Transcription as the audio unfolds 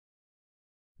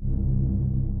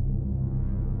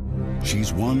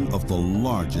She's one of the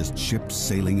largest ships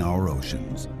sailing our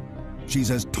oceans. She's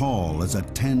as tall as a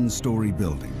 10-story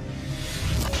building.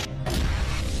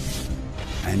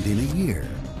 And in a year,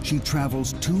 she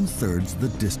travels 2/3 the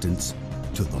distance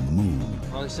to the moon.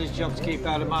 Well, it's his job to keep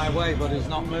out of my way, but he's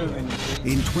not moving.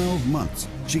 In 12 months,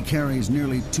 she carries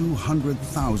nearly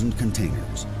 200,000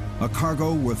 containers, a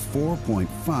cargo worth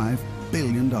 $4.5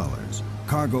 billion.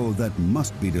 Cargo that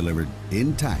must be delivered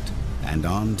intact and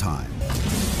on time.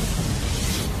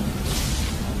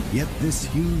 Yet this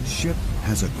huge ship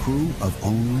has a crew of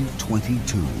only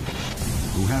 22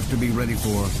 who have to be ready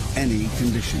for any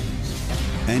conditions,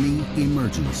 any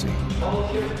emergency.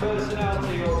 All ship personnel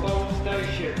to your boat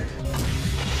station.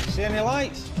 See any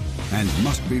lights? And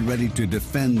must be ready to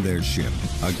defend their ship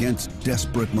against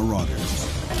desperate marauders,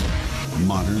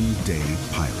 modern-day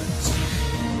pirates.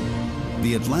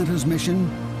 The Atlanta's mission?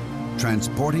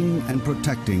 Transporting and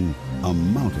protecting a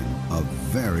mountain of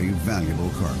very valuable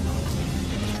cargo.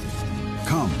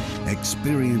 Come,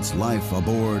 experience life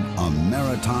aboard a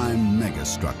maritime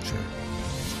megastructure.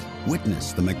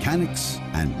 Witness the mechanics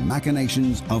and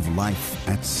machinations of life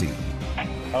at sea.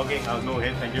 Okay, I'll go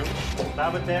ahead, thank you.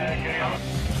 Starboard 10.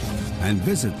 And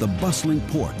visit the bustling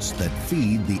ports that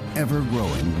feed the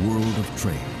ever-growing world of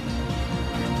trade.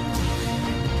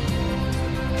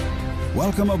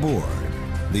 Welcome aboard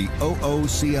the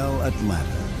OOCL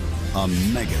Atlanta, a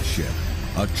mega ship,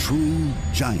 a true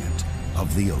giant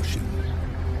of the ocean.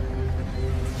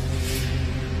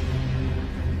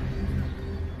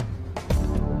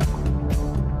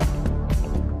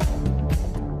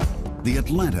 The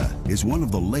Atlanta is one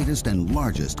of the latest and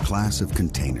largest class of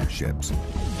container ships.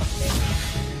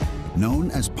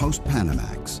 Known as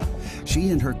Post-Panamax,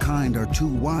 she and her kind are too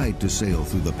wide to sail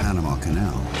through the Panama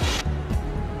Canal.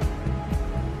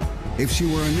 If she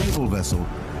were a naval vessel,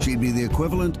 she'd be the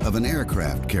equivalent of an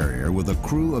aircraft carrier with a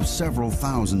crew of several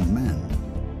thousand men.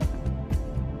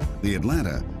 The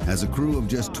Atlanta has a crew of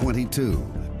just 22,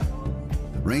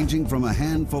 ranging from a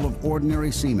handful of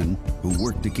ordinary seamen who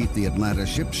work to keep the Atlanta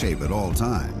shipshape at all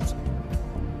times.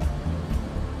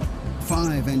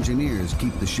 5 engineers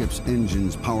keep the ship's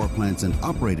engines, power plants, and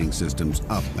operating systems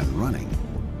up and running.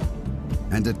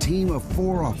 And a team of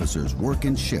 4 officers work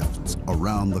in shifts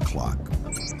around the clock.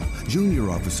 Junior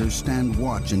officers stand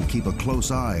watch and keep a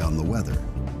close eye on the weather.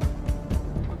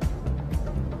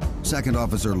 Second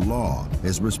Officer Law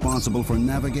is responsible for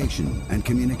navigation and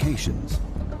communications.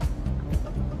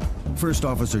 First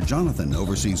Officer Jonathan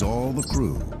oversees all the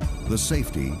crew, the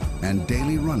safety and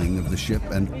daily running of the ship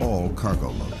and all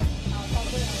cargo load.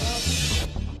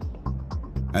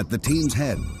 At the team's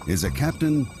head is a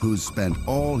captain who's spent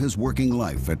all his working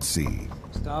life at sea.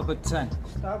 Starboard 10.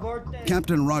 Starboard 10.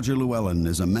 Captain Roger Llewellyn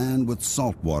is a man with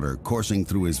salt water coursing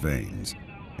through his veins.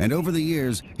 And over the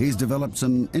years, he's developed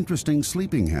some interesting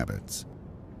sleeping habits.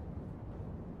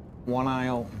 One eye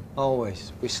open,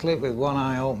 always. We sleep with one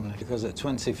eye open because at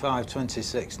 25,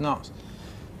 26 knots,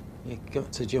 you've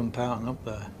got to jump out and up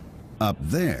there. Up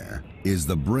there is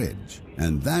the bridge,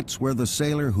 and that's where the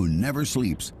sailor who never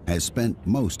sleeps has spent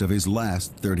most of his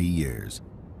last 30 years.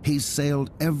 He's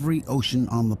sailed every ocean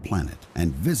on the planet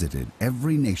and visited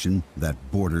every nation that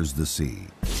borders the sea.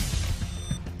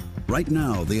 Right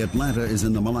now, the Atlanta is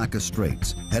in the Malacca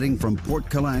Straits, heading from Port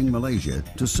Kelang, Malaysia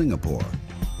to Singapore,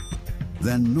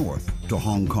 then north to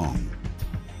Hong Kong.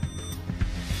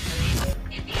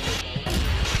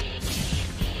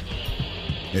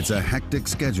 It's a hectic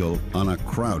schedule on a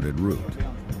crowded route.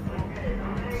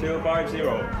 050.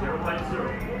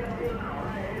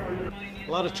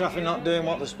 A lot of traffic not doing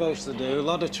what they're supposed to do, a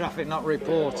lot of traffic not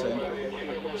reporting.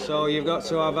 So you've got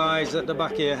to have eyes at the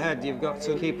back of your head. You've got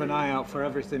to keep an eye out for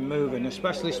everything moving,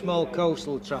 especially small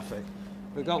coastal traffic.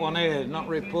 We've got one here, not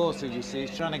reported, you see.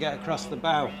 He's trying to get across the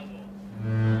bow.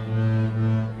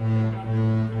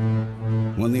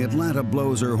 When the Atlanta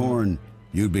blows her horn,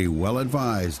 you'd be well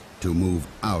advised to move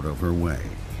out of her way.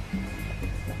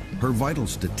 Her vital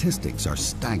statistics are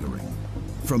staggering.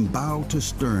 From bow to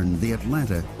stern, the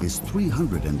Atlanta is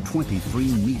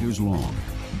 323 meters long.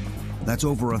 That's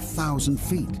over 1,000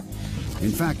 feet.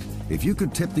 In fact, if you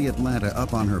could tip the Atlanta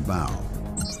up on her bow,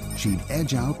 she'd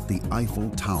edge out the Eiffel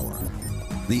Tower.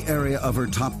 The area of her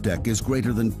top deck is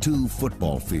greater than 2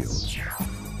 football fields.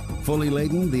 Fully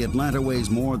laden, the Atlanta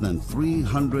weighs more than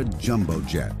 300 jumbo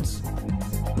jets.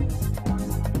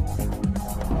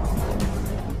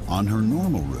 On her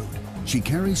normal route, she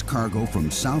carries cargo from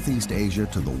Southeast Asia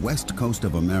to the west coast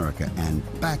of America and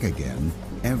back again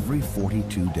every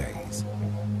 42 days.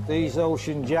 These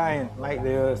ocean giants make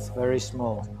the Earth very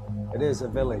small. It is a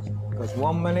village, because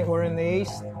one minute we're in the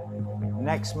east,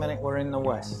 next minute we're in the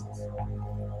west.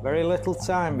 Very little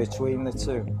time between the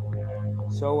two.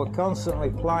 So we're constantly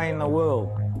plying the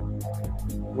world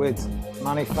with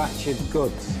manufactured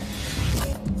goods.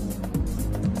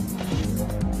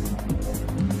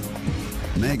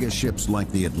 Mega ships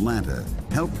like the Atlanta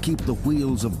help keep the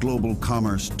wheels of global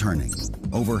commerce turning.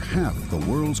 Over half the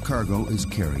world's cargo is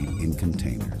carried in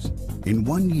containers. In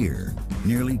 1 year,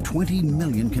 nearly 20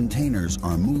 million containers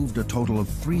are moved a total of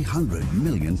 300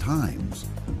 million times.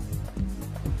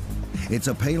 It's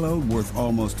a payload worth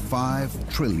almost $5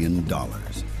 trillion.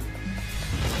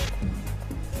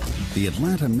 The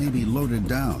Atlanta may be loaded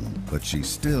down, but she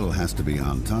still has to be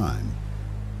on time.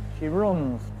 She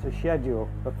runs to schedule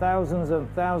for thousands and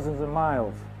thousands of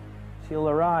miles. She'll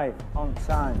arrive on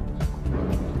time.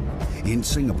 In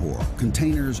Singapore,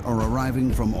 containers are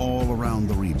arriving from all around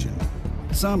the region.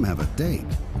 Some have a date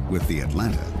with the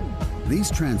Atlanta.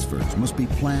 These transfers must be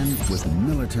planned with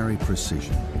military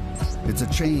precision. It's a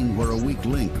chain where a weak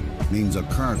link means a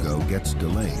cargo gets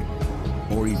delayed,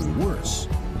 or even worse,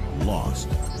 lost.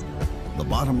 The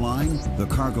bottom line, the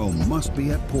cargo must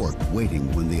be at port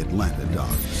waiting when the Atlanta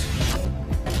docks.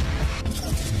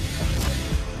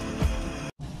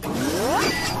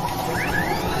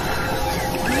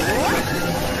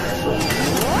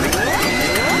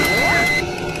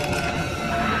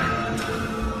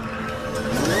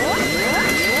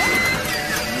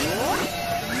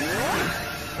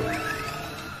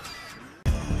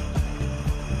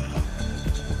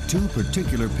 Two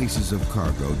particular pieces of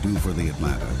cargo due for the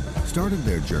Atlanta started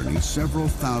their journey several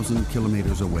thousand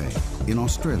kilometers away in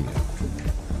Australia.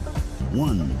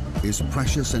 One is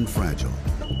precious and fragile,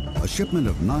 a shipment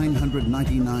of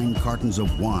 999 cartons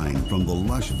of wine from the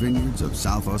lush vineyards of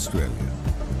South Australia.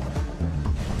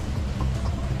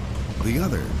 The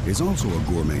other is also a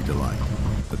gourmet delight,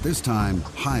 but this time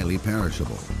highly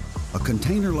perishable, a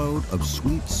container load of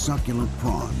sweet, succulent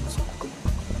prawns.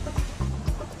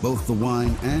 Both the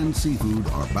wine and seafood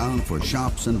are bound for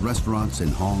shops and restaurants in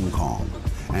Hong Kong,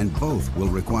 and both will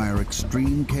require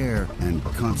extreme care and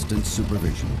constant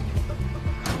supervision.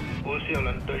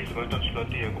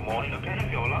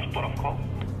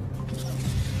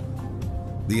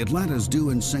 The Atlanta's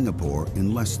due in Singapore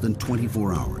in less than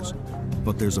 24 hours,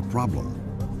 but there's a problem.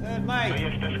 Third mate.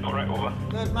 Yes, that's correct, over.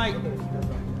 Third mate.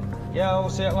 Yeah,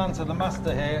 OC Atlanta, the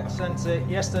master here. I sent it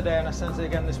yesterday and I sent it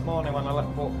again this morning when I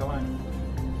left Port Clyde.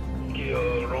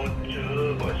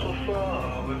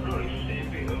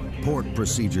 Port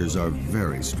procedures are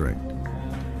very strict.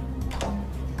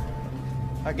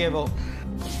 I give up.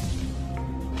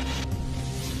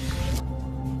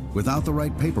 Without the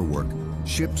right paperwork,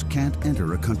 ships can't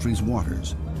enter a country's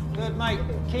waters. Good mate,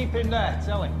 keep him there,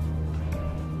 tell him.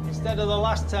 Instead of the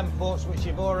last 10 ports which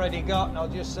you've already got, I'll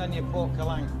just send you Port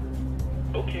Clyde.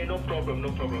 Okay, no problem,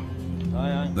 no problem.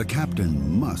 Aye, aye. The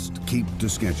captain must keep to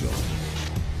schedule.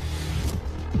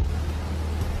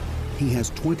 He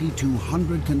has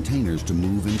 2,200 containers to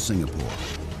move in Singapore.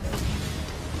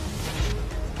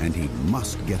 And he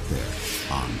must get there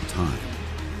on time.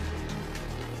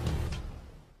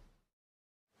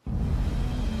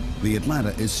 The Atlanta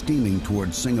is steaming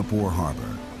towards Singapore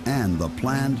Harbor and the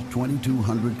planned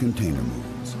 2,200 container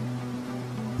moves.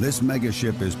 This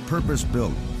megaship is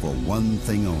purpose-built for one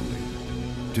thing only: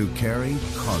 to carry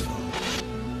cargo.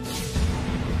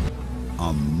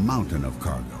 A mountain of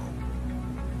cargo.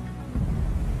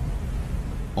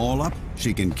 All up,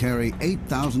 she can carry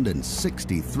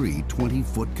 8,063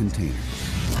 20-foot containers.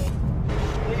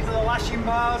 These are the lashing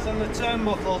bars and the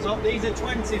turnbuckles up. These are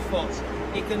 20 foot.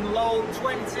 You can load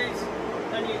 20s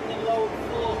and you can load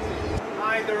 40s,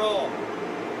 either or.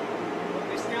 But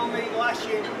they still need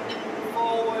lashing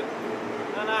forward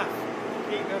and aft to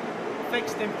keep them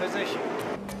fixed in position.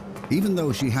 Even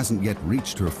though she hasn't yet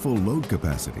reached her full load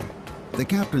capacity, the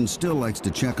captain still likes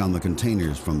to check on the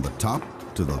containers from the top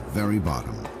to the very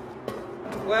bottom.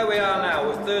 Where we are now,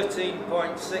 we're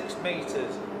 13.6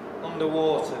 metres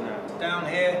underwater now. Down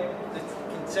here, the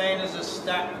containers are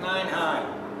stacked 9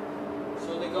 high.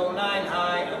 So they go 9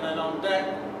 high, and then on deck,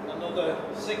 another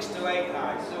 6 to 8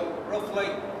 high. So roughly,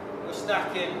 we're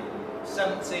stacking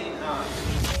 17 high.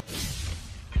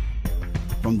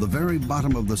 From the very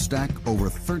bottom of the stack, over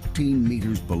 13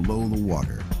 meters below the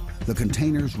water, the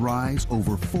containers rise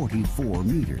over 44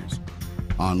 meters.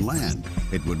 On land,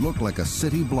 it would look like a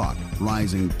city block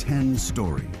rising 10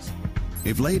 stories.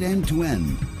 If laid end to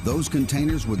end, those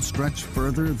containers would stretch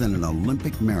further than an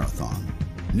Olympic marathon,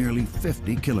 nearly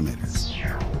 50 kilometers.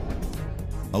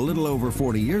 A little over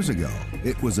 40 years ago,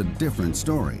 it was a different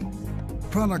story.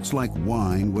 Products like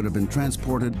wine would have been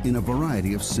transported in a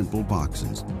variety of simple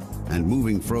boxes, and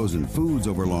moving frozen foods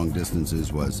over long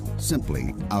distances was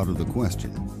simply out of the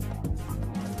question.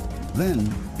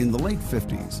 Then, in the late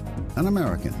 50s, an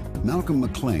American, Malcolm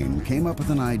McLean, came up with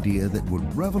an idea that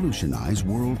would revolutionize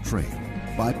world trade.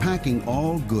 By packing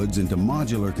all goods into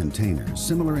modular containers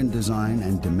similar in design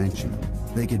and dimension,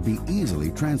 they could be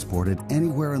easily transported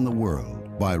anywhere in the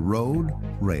world by road,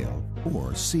 rail,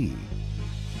 or sea.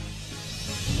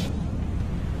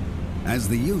 As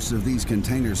the use of these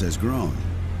containers has grown,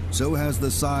 so has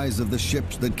the size of the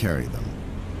ships that carry them.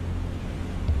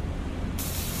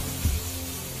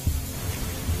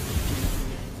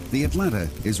 The Atlanta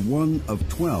is one of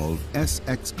 12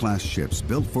 SX-class ships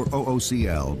built for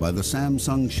OOCL by the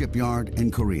Samsung shipyard in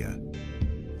Korea.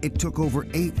 It took over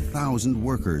 8,000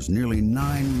 workers nearly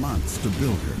 9 months to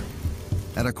build her,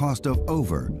 at a cost of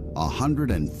over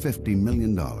 $150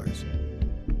 million.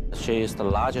 She is the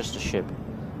largest ship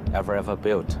ever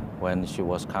built when she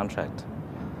was contract.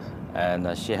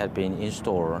 And she had been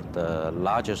installed the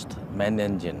largest main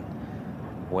engine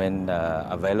when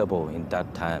available in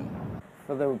that time.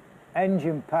 For the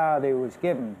engine power that he was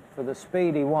given, for the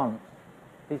speed he wants,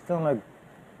 he's done,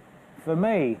 for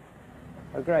me,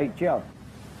 a great job.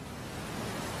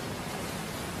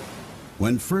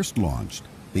 When first launched,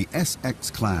 the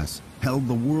SX class held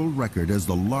the world record as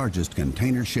the largest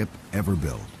container ship ever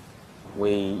built.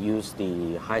 We use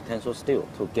the high tensile steel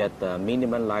to get the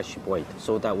minimum light ship weight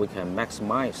so that we can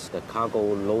maximize the cargo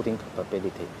loading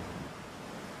capability.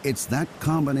 It's that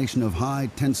combination of high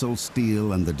tensile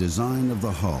steel and the design of the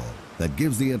hull that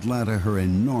gives the Atlanta her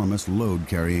enormous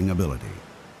load-carrying ability.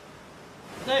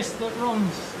 This that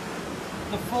runs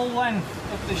the full length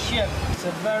of the ship, it's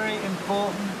a very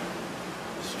important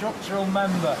structural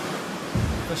member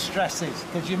for stresses,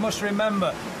 because you must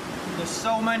remember there's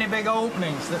so many big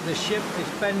openings that the ship is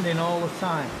bending all the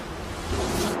time.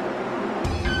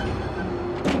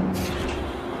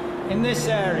 In this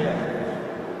area,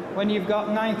 when you've got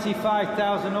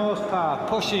 95,000 horsepower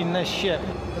pushing this ship,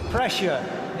 the pressure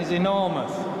is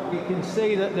enormous. You can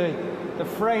see that the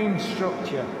frame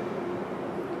structure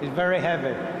is very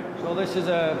heavy. So this is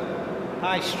a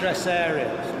high stress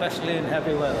area, especially in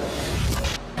heavy weather.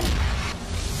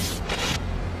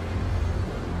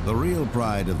 The real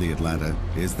pride of the Atlanta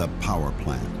is the power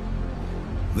plant.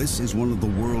 This is one of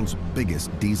the world's biggest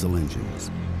diesel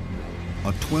engines.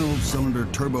 A 12-cylinder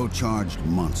turbocharged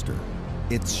monster.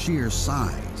 Its sheer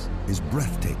size is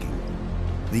breathtaking.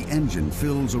 The engine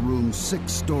fills a room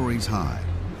 6 stories high,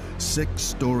 6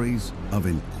 stories of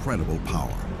incredible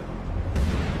power.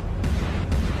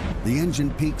 The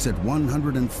engine peaks at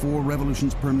 104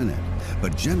 revolutions per minute,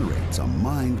 but generates a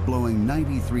mind-blowing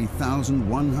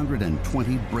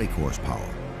 93,120 brake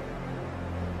horsepower.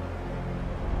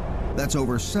 That's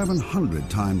over 700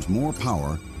 times more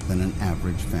power than an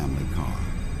average family car.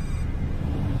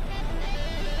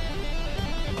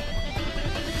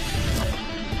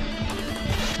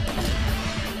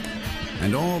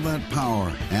 And all that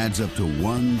power adds up to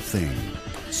one thing: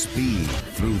 speed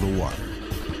through the water.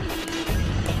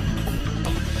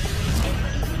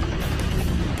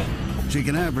 She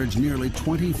can average nearly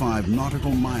 25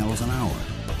 nautical miles an hour.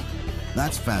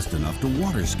 That's fast enough to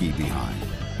water ski behind,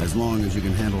 as long as you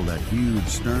can handle that huge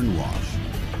stern wash.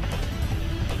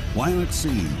 While at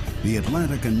sea, the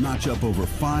Atlanta can notch up over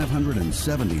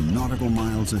 570 nautical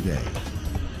miles a day.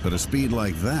 But a speed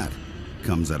like that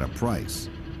comes at a price.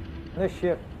 This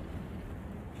ship,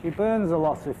 she burns a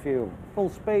lot of fuel. Full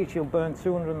speed, she'll burn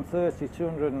 230,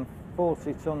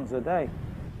 240 tons a day.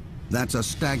 That's a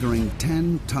staggering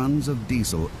 10 tons of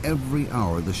diesel every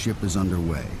hour the ship is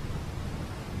underway.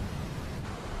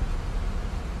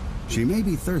 She may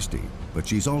be thirsty, but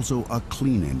she's also a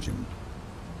clean engine.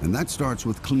 And that starts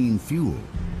with clean fuel.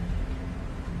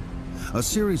 A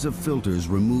series of filters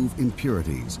remove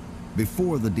impurities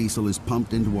before the diesel is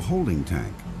pumped into a holding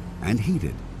tank and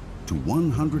heated to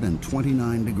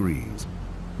 129 degrees.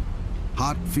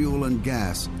 Hot fuel and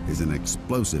gas is an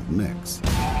explosive mix.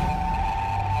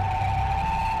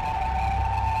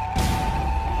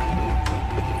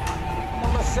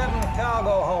 Number 7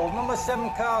 cargo hold, number 7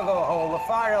 cargo hold, the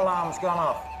fire alarm's gone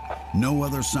off. No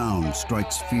other sound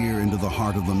strikes fear into the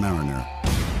heart of the mariner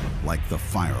like the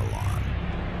fire alarm.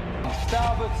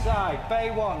 Starboard side,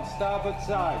 bay 1, starboard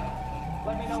side.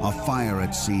 Let me know. A fire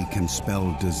at sea can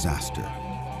spell disaster.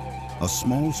 A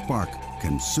small spark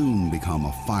can soon become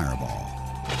a fireball.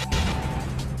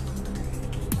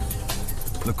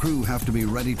 The crew have to be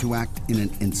ready to act in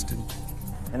an instant.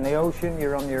 In the ocean,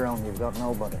 you're on your own. You've got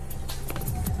nobody.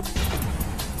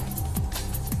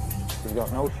 We've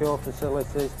got no shore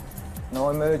facilities, no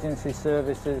emergency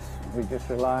services. We just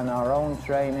rely on our own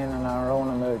training and our own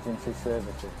emergency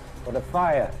services. But a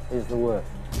fire is the worst.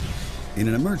 In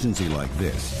an emergency like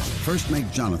this, First Mate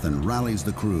Jonathan rallies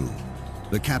the crew.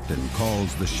 The captain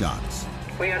calls the shots.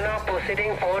 We are now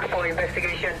proceeding forward for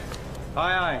investigation.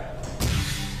 Aye, aye.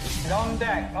 On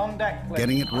deck, please.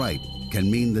 Getting it right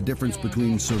can mean the difference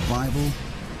between survival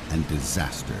and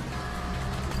disaster.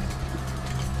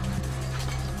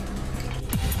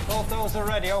 Both those are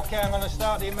ready. Okay, I'm going to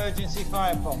start the emergency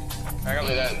fire pump. I got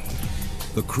that.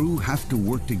 The crew have to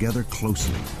work together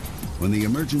closely. When the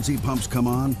emergency pumps come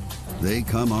on, they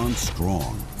come on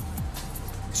strong.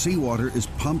 Seawater is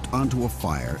pumped onto a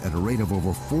fire at a rate of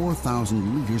over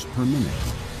 4,000 liters per minute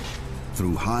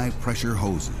through high-pressure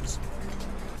hoses.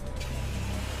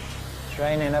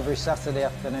 Training every Saturday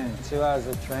afternoon, 2 hours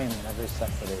of training every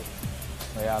Saturday.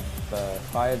 We have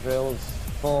fire drills,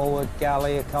 forward,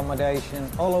 galley, accommodation,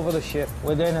 all over the ship.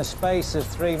 Within a space of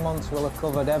 3 months, we'll have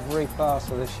covered every part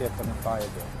of the ship in a fire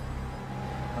drill.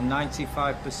 And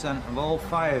 95% of all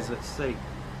fires at sea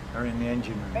are in the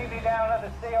engine room. Meet me down at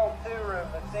the CO2 room.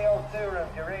 The CO2 room.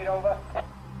 Do you read over?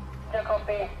 No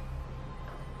copy.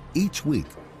 Each week,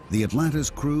 the Atlanta's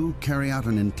crew carry out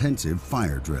an intensive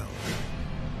fire drill.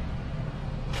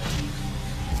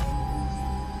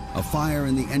 A fire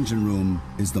in the engine room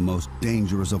is the most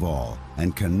dangerous of all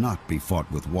and cannot be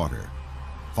fought with water.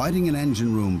 Fighting an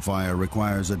engine room fire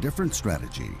requires a different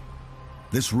strategy.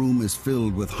 This room is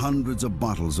filled with hundreds of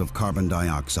bottles of carbon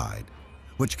dioxide,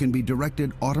 which can be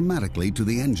directed automatically to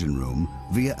the engine room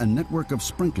via a network of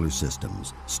sprinkler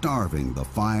systems, starving the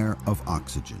fire of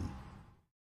oxygen.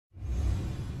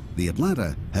 The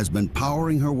Atlanta has been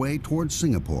powering her way towards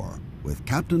Singapore, with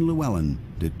Captain Llewellyn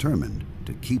determined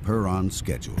to keep her on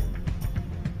schedule.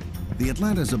 The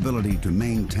Atlanta's ability to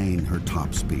maintain her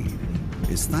top speed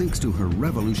is thanks to her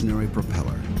revolutionary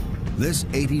propeller. This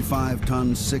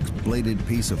 85-ton, 6-bladed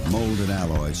piece of molded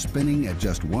alloy spinning at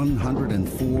just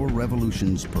 104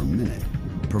 revolutions per minute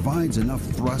provides enough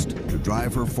thrust to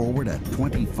drive her forward at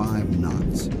 25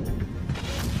 knots.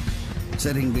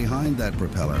 Sitting behind that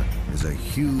propeller is a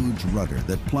huge rudder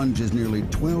that plunges nearly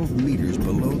 12 meters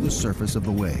below the surface of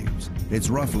the waves. It's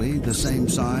roughly the same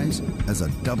size as a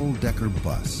double-decker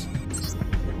bus.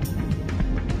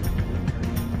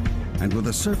 And with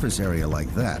a surface area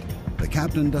like that, the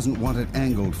captain doesn't want it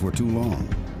angled for too long.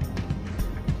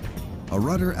 A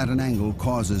rudder at an angle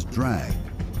causes drag,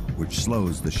 which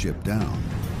slows the ship down.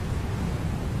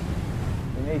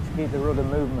 You need to keep the rudder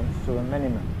movements to a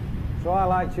minimum. So I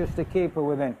like just to keep her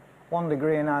within 1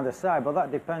 degree on either side, but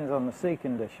that depends on the sea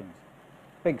conditions.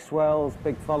 Big swells,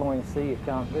 big following sea, you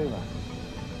can't do that.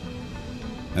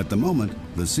 At the moment,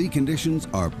 the sea conditions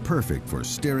are perfect for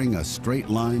steering a straight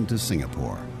line to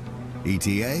Singapore.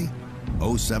 ETA,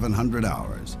 0700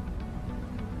 hours.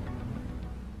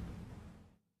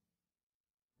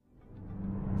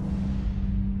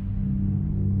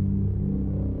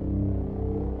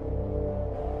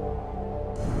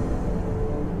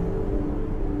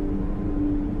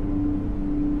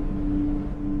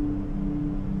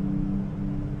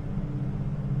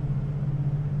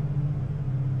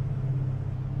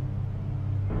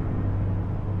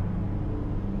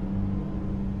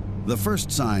 The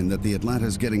first sign that the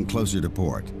Atlanta's getting closer to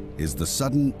port is the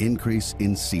sudden increase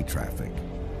in sea traffic.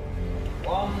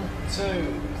 1,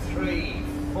 2, 3,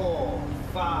 4,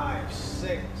 5,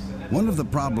 6. One of the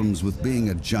problems with being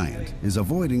a giant is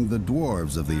avoiding the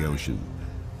dwarves of the ocean.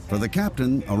 For the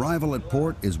captain, arrival at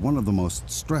port is one of the most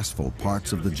stressful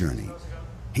parts of the journey.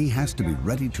 He has to be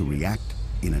ready to react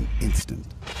in an instant.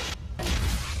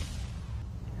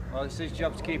 Well, it's his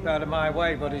job to keep out of my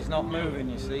way, but he's not moving,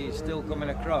 you see. He's still coming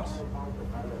across.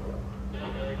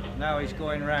 Now he's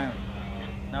going round.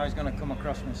 Now he's going to come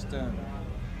across my stern.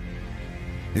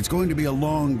 It's going to be a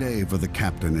long day for the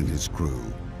captain and his crew.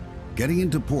 Getting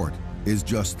into port is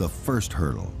just the first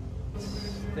hurdle.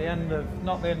 It's the end of,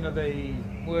 not the end of the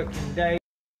working day.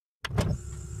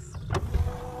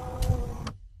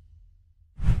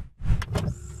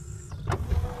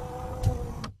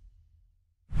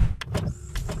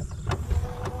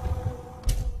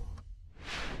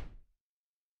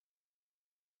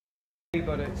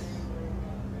 But it's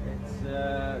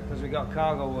because we got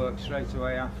cargo work straight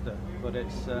away after. But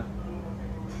it's the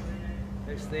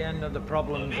end of the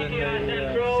problems in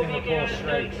the Singapore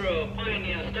Straits, so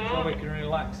we can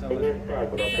relax a little.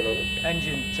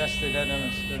 Engine tested head on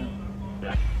astern.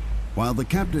 While the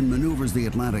captain maneuvers the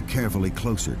Atlanta carefully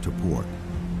closer to port,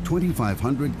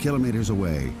 2,500 kilometers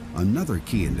away, another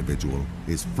key individual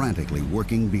is frantically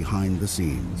working behind the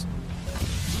scenes.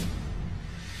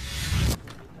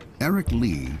 Eric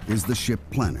Lee is the ship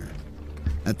planner.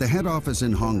 At the head office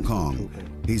in Hong Kong,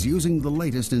 he's using the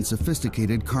latest in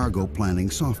sophisticated cargo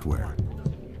planning software.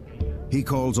 He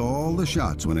calls all the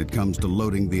shots when it comes to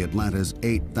loading the Atlanta's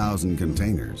 8,000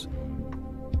 containers,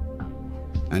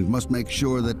 and must make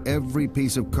sure that every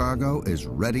piece of cargo is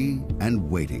ready and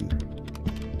waiting.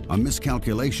 A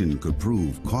miscalculation could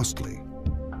prove costly.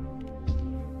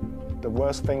 The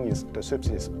worst thing is the ships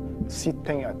is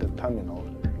sitting at the terminal,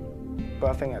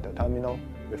 berthing at the terminal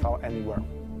without any work.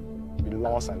 We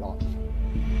lost a lot.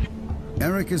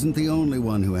 Eric isn't the only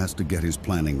one who has to get his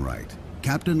planning right.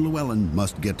 Captain Llewellyn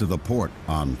must get to the port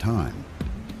on time.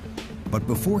 But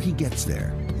before he gets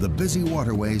there, the busy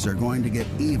waterways are going to get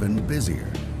even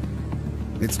busier.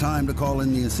 It's time to call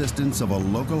in the assistance of a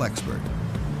local expert,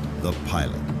 the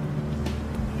pilot.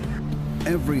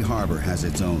 Every harbor has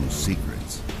its own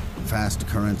secrets. Fast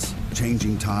currents,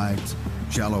 changing tides,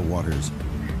 shallow waters.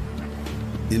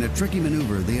 In a tricky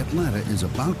maneuver, the Atlanta is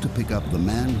about to pick up the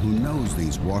man who knows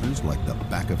these waters like the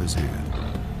back of his hand.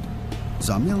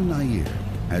 Samil Nair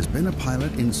has been a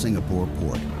pilot in Singapore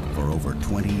port for over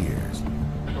 20 years.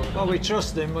 Well, we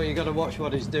trust him, but you got to watch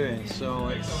what he's doing. So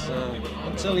it's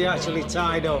until you're actually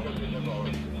tied up,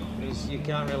 you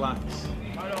can't relax.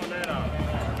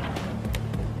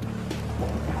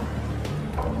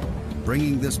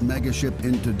 Bringing this mega ship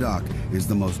into dock is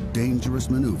the most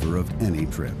dangerous maneuver of any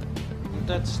trip.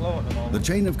 Dead slow at the moment. The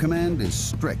chain of command is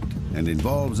strict and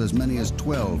involves as many as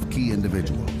 12 key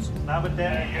individuals.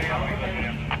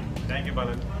 Thank you,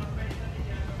 Balan.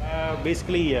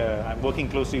 Basically, I'm working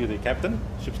closely with the captain,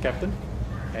 ship's captain,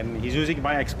 and he's using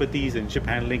my expertise in ship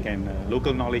handling and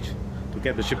local knowledge to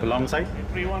get the ship alongside.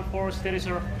 314, steady,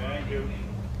 sir. Thank you.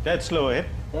 Dead slow ahead.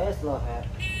 Dead slow ahead.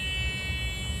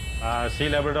 Sea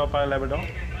Labrador, Pilot Labrador.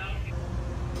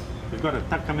 We've got a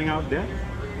tug coming out there.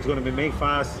 It's going to be made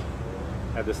fast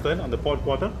at the stern on the port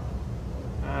quarter.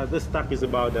 This tug is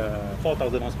about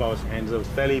 4,000 horsepower and it's a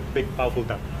fairly big, powerful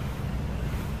tug.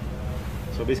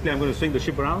 So basically I'm going to swing the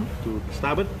ship around to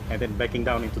starboard and then backing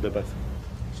down into the berth.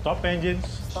 Stop engines.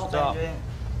 Stop. Engine.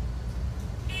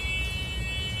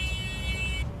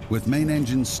 With main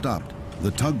engines stopped,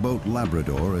 the tugboat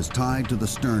Labrador is tied to the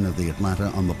stern of the Atlanta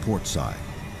on the port side.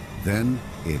 Then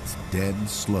it's dead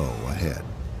slow ahead.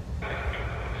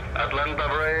 Atlanta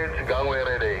bridge, gangway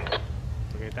ready.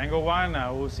 Okay, Tango 1,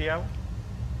 OCL.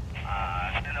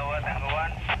 Tango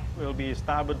 1. Will be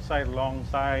starboard side, long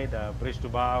side, bridge to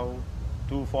bow,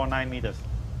 249 meters.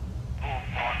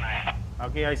 249.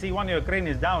 Okay, I see one of your crane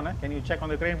is down. Can you check on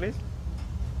the crane, please?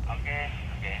 Okay.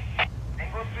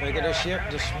 Bigger the ship,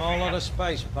 the smaller the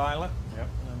space, pilot. Yep.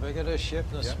 The bigger the ship,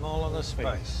 the Yep. smaller the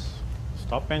space.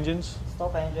 Stop engines.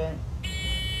 Stop engine.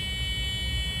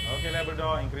 Okay,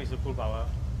 Labrador, increase the full power.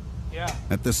 Yeah.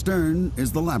 At the stern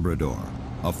is the Labrador,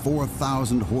 a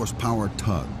 4,000 horsepower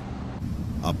tug.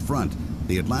 Up front,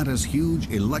 the Atlanta's huge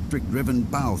electric-driven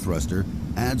bow thruster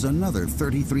adds another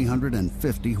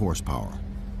 3,350 horsepower.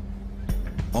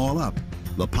 All up,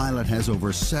 the pilot has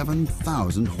over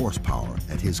 7,000 horsepower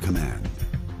at his command.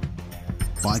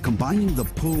 By combining the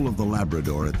pull of the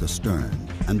Labrador at the stern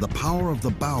and the power of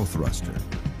the bow thruster,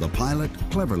 the pilot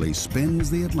cleverly spins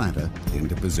the Atlanta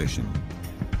into position.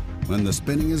 When the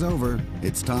spinning is over,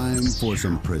 it's time for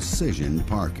some precision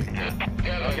parking.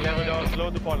 Okay, Labrador, slow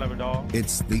the port, Labrador.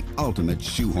 It's the ultimate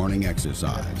shoehorning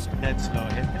exercise. Dead slow,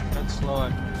 hit. Dead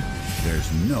slow.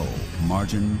 There's no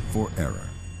margin for error.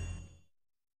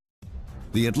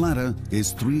 The Atlanta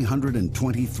is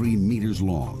 323 meters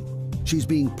long. She's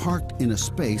being parked in a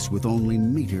space with only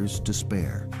meters to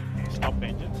spare. Stop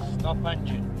engines. Stop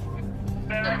engine.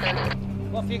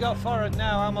 What have you got forward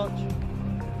now? How much?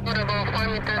 What about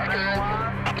 5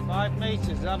 meters? 5 meters,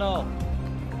 is that all?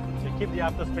 So keep the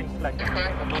after spring slack.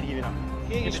 Don't give it up.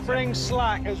 Keep your spring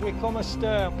slack as we come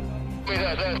astern.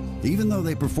 Even though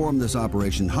they perform this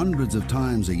operation hundreds of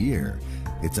times a year,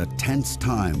 it's a tense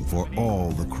time for all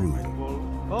the crew.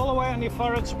 All the way on your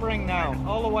forward spring now.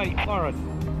 All the way forward.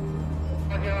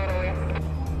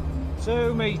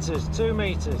 2 meters, 2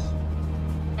 meters.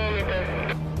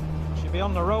 Should be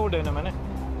on the road in a minute.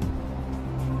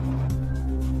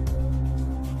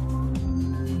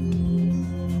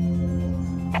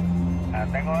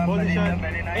 Position.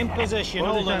 In position,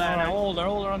 hold her there now, hold her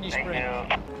on your spring.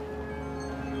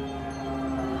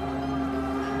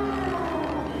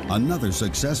 Another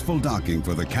successful docking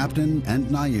for the captain and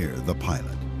Nair, the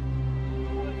pilot.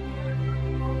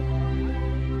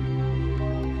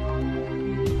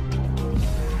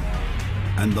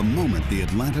 And the moment the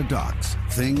Atlanta docks,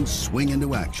 things swing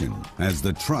into action as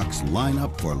the trucks line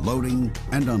up for loading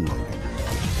and unloading.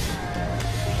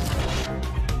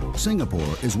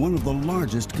 Singapore is one of the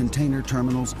largest container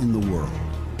terminals in the world,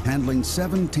 handling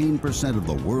 17% of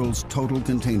the world's total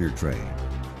container trade.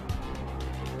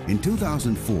 In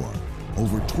 2004,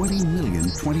 over 20 million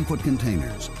 20-foot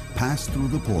containers pass through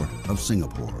the port of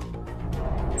Singapore.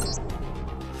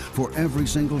 For every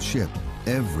single ship,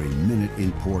 every minute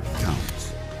in port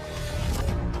counts.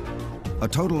 A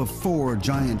total of 4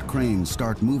 giant cranes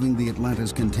start moving the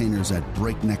Atlanta's containers at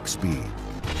breakneck speed.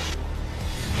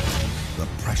 The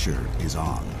pressure is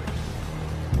on.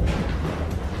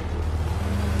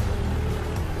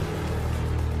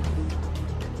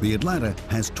 The Atlanta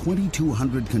has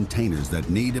 2,200 containers that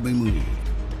need to be moved,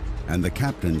 and the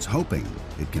captain's hoping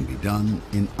it can be done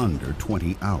in under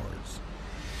 20 hours.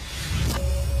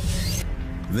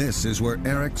 This is where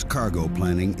Eric's cargo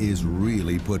planning is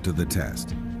really put to the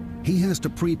test. He has to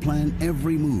pre-plan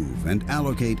every move and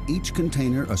allocate each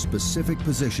container a specific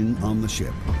position on the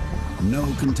ship. No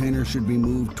container should be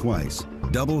moved twice.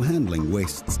 Double handling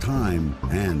wastes time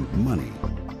and money.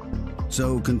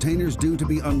 So containers due to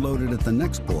be unloaded at the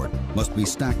next port must be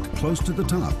stacked close to the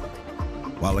top,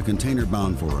 while a container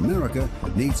bound for America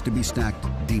needs to be stacked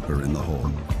deeper in the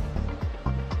hold.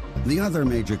 The other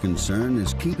major concern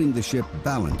is keeping the ship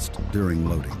balanced during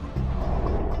loading.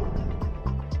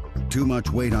 Too much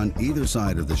weight on either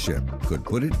side of the ship could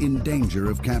put it in danger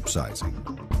of capsizing.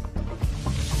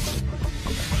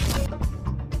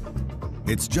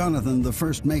 It's Jonathan, the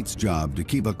first mate's job to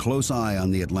keep a close eye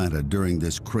on the Atlanta during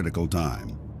this critical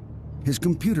time. His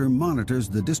computer monitors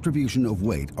the distribution of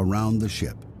weight around the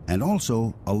ship and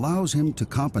also allows him to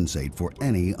compensate for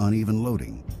any uneven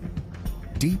loading.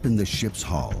 Deep in the ship's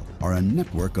hull are a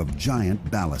network of giant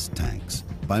ballast tanks.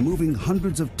 By moving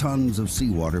hundreds of tons of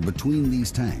seawater between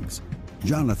these tanks,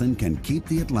 Jonathan can keep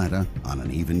the Atlanta on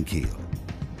an even keel.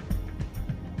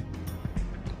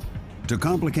 To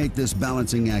complicate this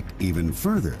balancing act even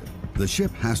further, the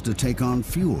ship has to take on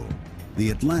fuel. The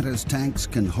Atlanta's tanks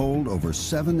can hold over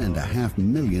 7.5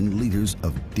 million liters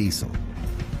of diesel.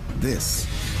 This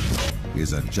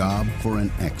is a job for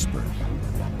an expert.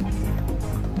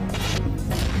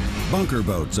 Bunker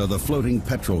boats are the floating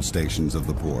petrol stations of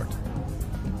the port.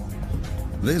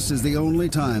 This is the only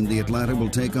time the Atlanta will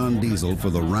take on diesel for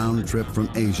the round trip from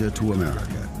Asia to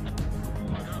America.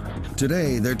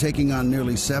 Today, they're taking on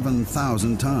nearly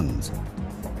 7,000 tons.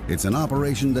 It's an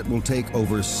operation that will take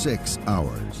over 6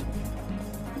 hours.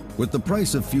 With the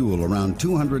price of fuel around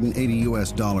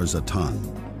 $280 a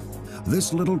ton,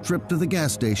 this little trip to the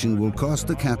gas station will cost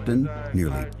the captain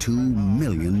nearly $2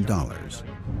 million.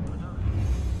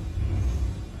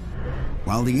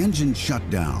 While the engine's shut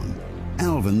down,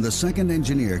 Alvin, the second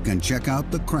engineer, can check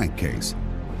out the crankcase.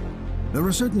 There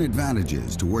are certain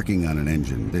advantages to working on an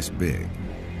engine this big.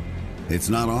 It's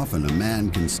not often a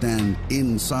man can stand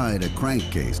inside a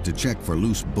crankcase to check for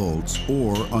loose bolts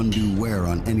or undue wear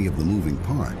on any of the moving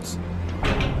parts.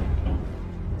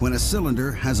 When a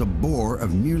cylinder has a bore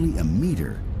of nearly a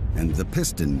meter and the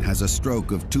piston has a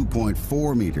stroke of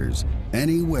 2.4 meters,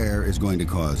 any wear is going to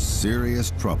cause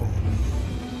serious trouble.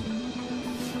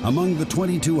 Among the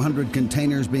 2,200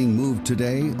 containers being moved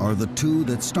today are the 2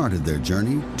 that started their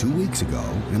journey 2 weeks ago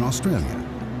in Australia.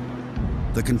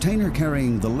 The container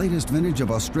carrying the latest vintage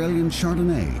of Australian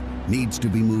Chardonnay needs to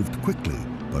be moved quickly,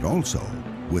 but also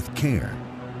with care.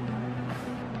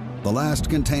 The last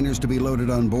containers to be loaded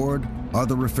on board are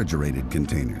the refrigerated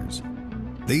containers.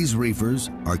 These reefers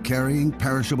are carrying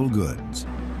perishable goods.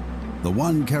 The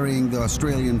one carrying the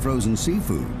Australian frozen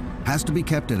seafood has to be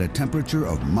kept at a temperature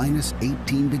of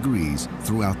 -18 degrees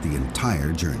throughout the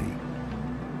entire journey.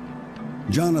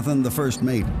 Jonathan, the first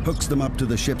mate, hooks them up to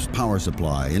the ship's power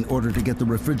supply in order to get the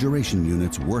refrigeration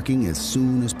units working as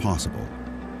soon as possible.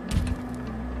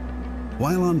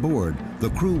 While on board, the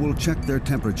crew will check their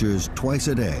temperatures twice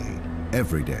a day,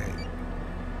 every day.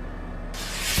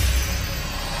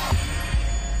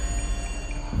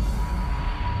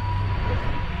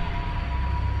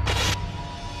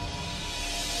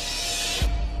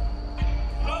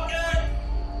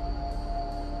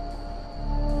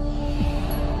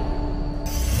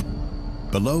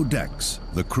 Below decks,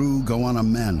 the crew go on a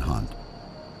manhunt.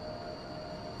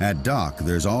 At dock,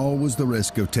 there's always the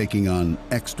risk of taking on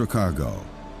extra cargo,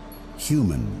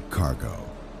 human cargo.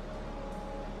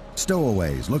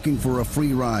 Stowaways looking for a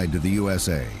free ride to the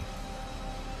USA.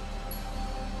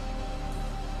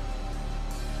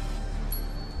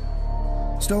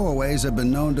 Stowaways have been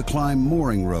known to climb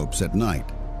mooring ropes at night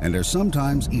and are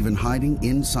sometimes even hiding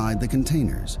inside the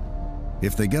containers.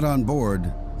 If they get on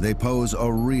board, they pose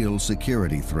a real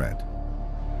security threat.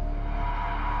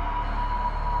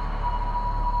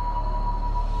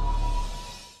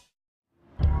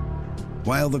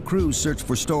 While the crews search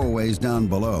for stowaways down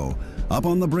below, up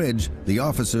on the bridge, the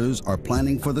officers are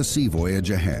planning for the sea voyage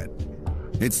ahead.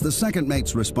 It's the second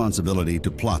mate's responsibility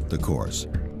to plot the course.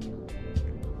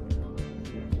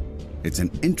 It's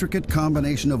an intricate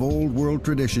combination of old world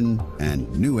tradition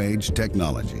and new age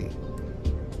technology.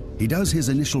 He does his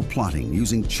initial plotting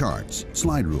using charts,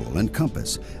 slide rule, and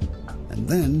compass, and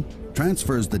then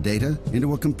transfers the data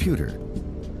into a computer.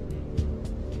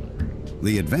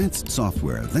 The advanced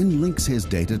software then links his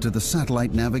data to the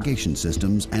satellite navigation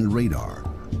systems and radar.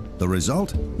 The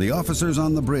result? The officers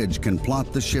on the bridge can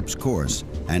plot the ship's course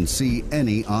and see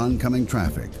any oncoming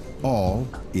traffic, all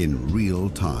in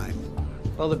real time.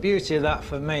 Well, the beauty of that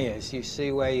for me is you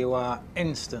see where you are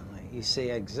instantly. You see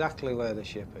exactly where the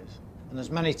ship is. And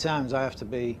there's many times I have to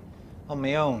be on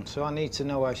my own, so I need to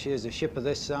know where she is. A ship of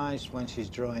this size, when she's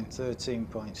drawing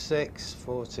 13.6,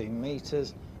 14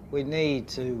 meters, we need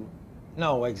to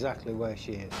know exactly where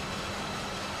she is.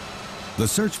 The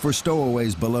search for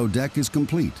stowaways below deck is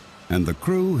complete, and the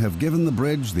crew have given the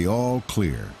bridge the all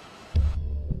clear.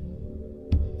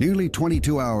 Nearly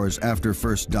 22 hours after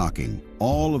first docking,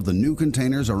 all of the new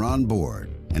containers are on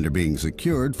board and are being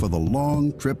secured for the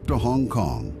long trip to Hong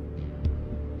Kong.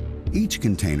 Each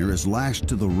container is lashed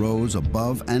to the rows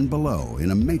above and below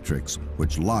in a matrix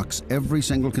which locks every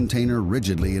single container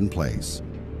rigidly in place.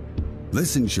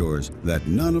 This ensures that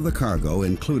none of the cargo,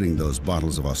 including those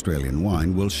bottles of Australian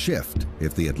wine, will shift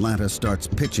if the Atlanta starts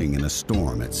pitching in a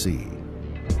storm at sea.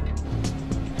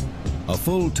 A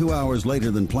full 2 hours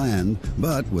later than planned,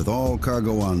 but with all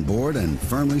cargo on board and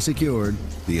firmly secured,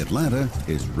 the Atlanta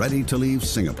is ready to leave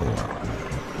Singapore.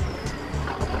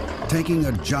 Taking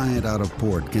a giant out of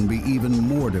port can be even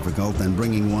more difficult than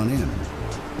bringing one in.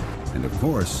 And of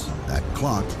course, that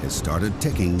clock has started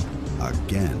ticking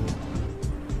again.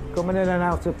 Coming in and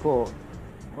out of port,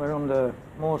 we're under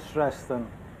more stress than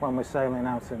when we're sailing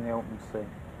out in the open sea.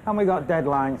 And we got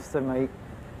deadlines to meet,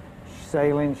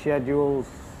 sailing schedules.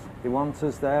 They want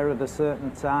us there at a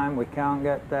certain time, we can't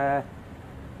get there.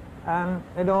 And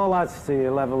it all adds to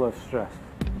your level of stress.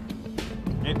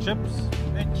 Midships.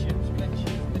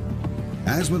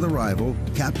 As with arrival,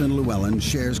 Captain Llewellyn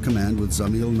shares command with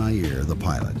Zamil Nair, the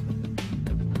pilot.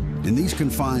 In these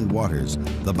confined waters,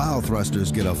 the bow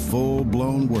thrusters get a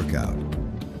full-blown workout.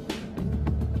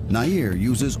 Nair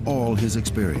uses all his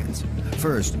experience.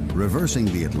 First, reversing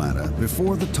the Atlanta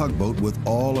before the tugboat with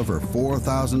all of her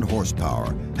 4,000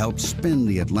 horsepower helps spin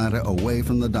the Atlanta away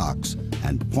from the docks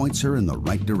and points her in the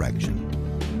right direction.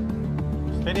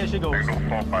 Steady as she goes. Single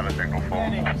 4, pilot, single 4.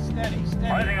 Steady.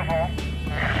 Pilot, single 4.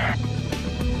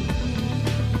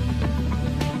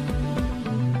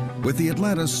 With the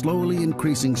Atlanta slowly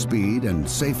increasing speed and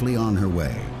safely on her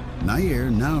way, Nair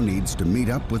now needs to meet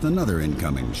up with another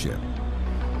incoming ship.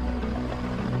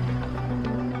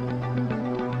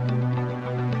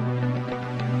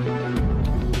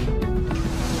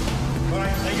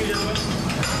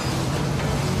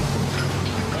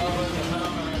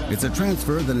 It's a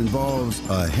transfer that involves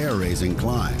a hair-raising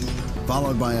climb,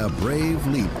 followed by a brave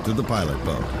leap to the pilot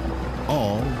boat,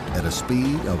 all at a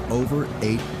speed of over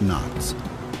 8 knots.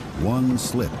 One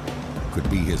slip could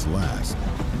be his last.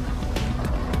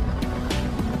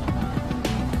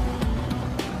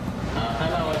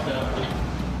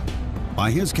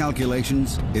 By his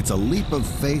calculations, it's a leap of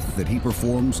faith that he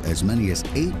performs as many as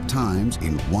 8 times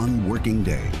in one working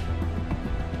day.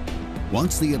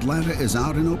 Once the Atlanta is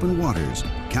out in open waters,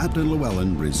 Captain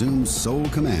Llewellyn resumes sole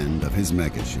command of his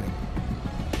megaship.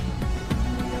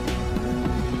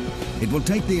 It will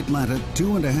take the Atlanta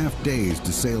 2.5 days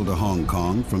to sail to Hong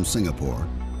Kong from Singapore,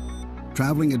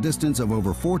 traveling a distance of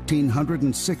over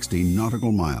 1,460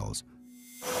 nautical miles.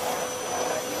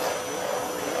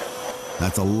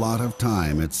 That's a lot of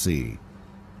time at sea.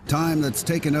 Time that's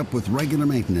taken up with regular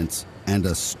maintenance and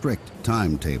a strict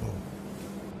timetable.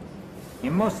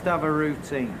 You must have a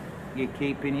routine. You're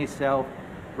keeping yourself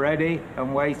ready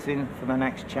and waiting for the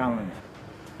next challenge.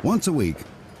 Once a week,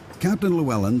 Captain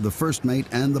Llewellyn, the first mate,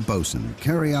 and the bosun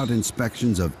carry out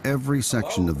inspections of every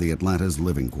section of the Atlanta's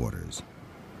living quarters.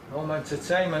 Home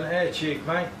entertainment here, Chief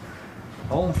Mate.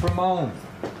 Home from home.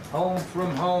 Home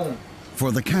from home.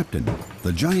 For the captain,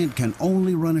 the Giant can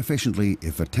only run efficiently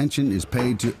if attention is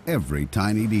paid to every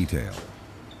tiny detail.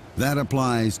 That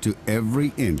applies to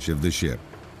every inch of the ship.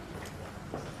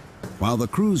 While the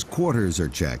crew's quarters are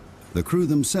checked, the crew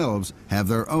themselves have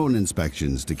their own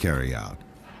inspections to carry out.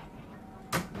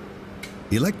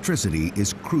 Electricity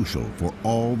is crucial for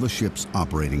all the ship's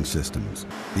operating systems.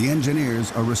 The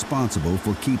engineers are responsible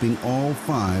for keeping all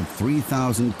 5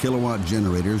 3,000 kilowatt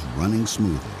generators running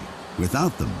smoothly.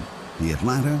 Without them, the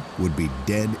Atlanta would be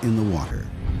dead in the water.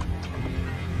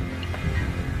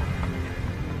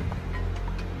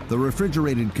 The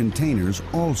refrigerated containers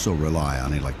also rely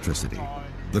on electricity.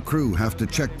 The crew have to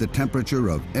check the temperature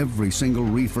of every single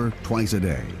reefer twice a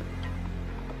day.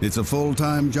 It's a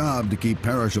full-time job to keep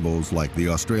perishables like the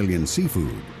Australian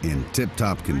seafood in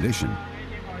tip-top condition.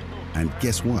 And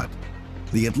guess what?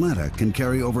 The Atlanta can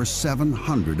carry over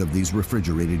 700 of these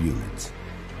refrigerated units.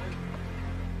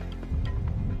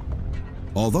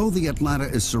 Although the Atlanta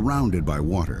is surrounded by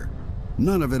water,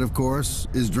 none of it, of course,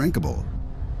 is drinkable.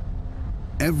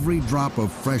 Every drop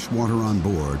of fresh water on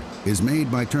board is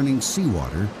made by turning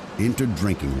seawater into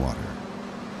drinking water.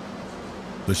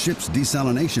 The ship's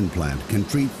desalination plant can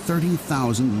treat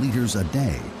 30,000 liters a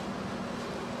day,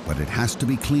 but it has to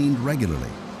be cleaned regularly.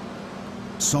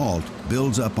 Salt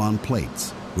builds up on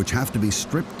plates, which have to be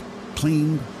stripped,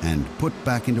 cleaned, and put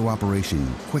back into operation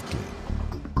quickly.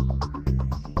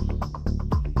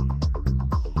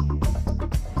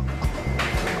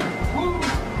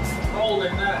 Hold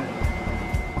in there.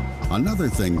 Another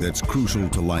thing that's crucial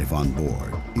to life on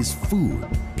board is food,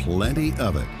 plenty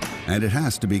of it, and it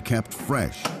has to be kept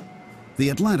fresh. The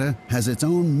Atlanta has its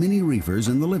own mini reefers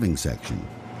in the living section.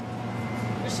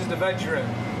 This is the bedroom.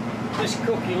 This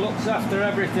cookie looks after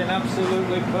everything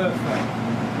absolutely perfect.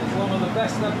 It's one of the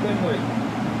best I've been with.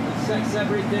 It sets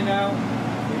everything out,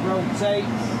 it rotates,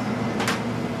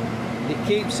 it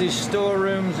keeps his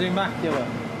storerooms immaculate.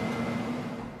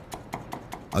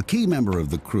 A key member of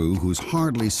the crew who's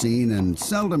hardly seen and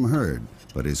seldom heard,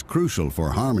 but is crucial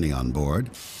for harmony on board,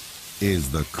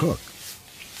 is the cook.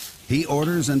 He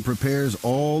orders and prepares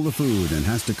all the food and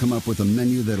has to come up with a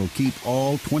menu that'll keep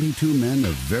all 22 men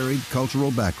of varied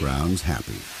cultural backgrounds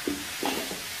happy.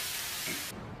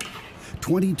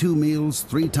 22 meals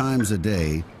 3 times a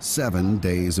day, 7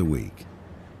 days a week.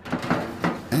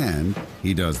 And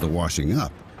he does the washing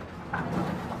up.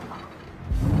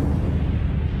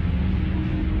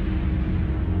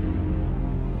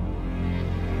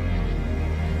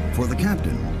 For the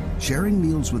captain, sharing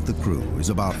meals with the crew is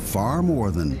about far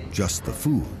more than just the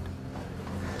food.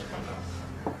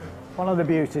 One of the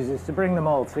beauties is to bring them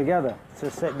all together,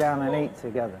 to sit down and eat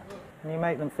together. And you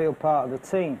make them feel part of the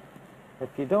team. If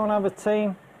you don't have a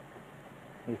team,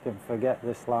 you can forget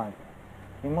this life.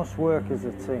 You must work as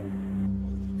a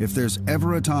team. If there's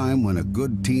ever a time when a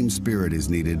good team spirit is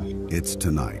needed, it's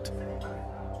tonight.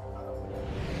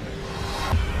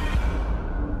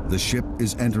 The ship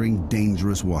is entering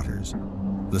dangerous waters.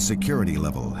 The security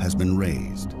level has been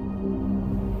raised.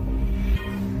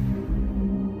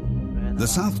 The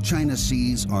South China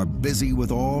Seas are busy with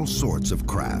all sorts of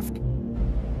craft.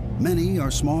 Many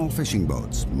are small fishing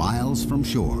boats, miles from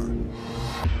shore.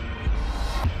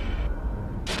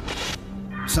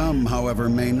 Some, however,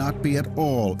 may not be at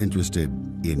all interested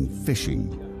in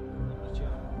fishing.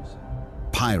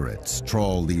 Pirates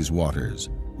trawl these waters,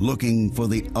 looking for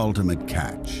the ultimate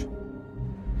catch.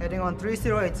 Heading on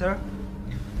 308, sir.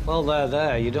 Well, they're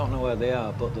there. You don't know where they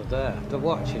are, but they're there. They're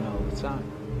watching all the time.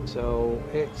 So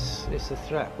it's a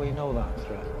threat. We know that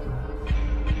threat.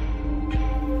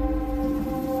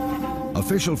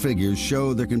 Official figures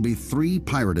show there can be 3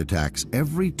 pirate attacks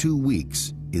every 2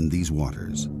 weeks in these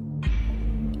waters.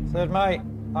 Third mate,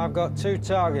 I've got 2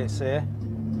 targets here.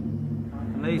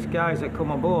 And these guys that come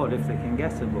aboard, if they can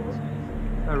get aboard,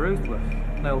 they're ruthless.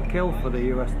 They'll kill for the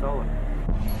US dollar.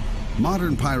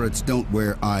 Modern pirates don't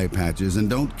wear eye patches and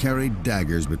don't carry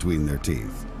daggers between their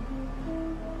teeth.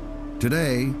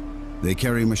 Today, they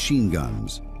carry machine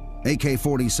guns,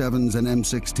 AK-47s and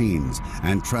M16s,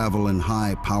 and travel in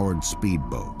high-powered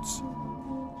speedboats.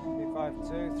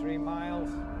 252, 3 miles.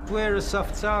 We're a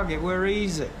soft target, we're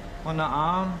easy. We're not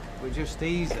armed, we're just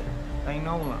easy. They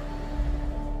know that.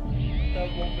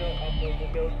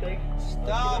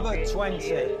 Starboard 20.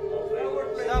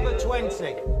 Starboard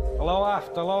 20. Hello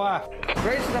aft, hello aft.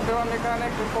 Bridge number 1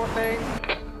 mechanic reporting.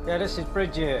 Yeah, this is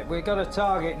Bridget. We've got a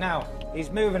target now. He's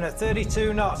moving at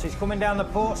 32 knots. He's coming down the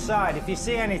port side. If you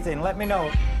see anything, let me know.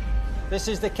 This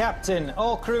is the captain.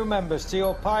 All crew members to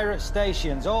your pirate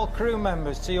stations. All crew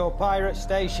members to your pirate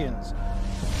stations.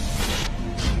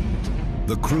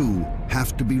 The crew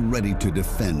have to be ready to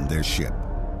defend their ship.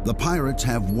 The pirates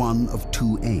have one of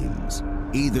 2 aims,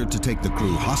 either to take the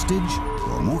crew hostage,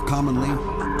 or more commonly,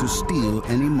 to steal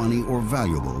any money or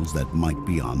valuables that might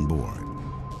be on board.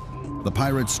 The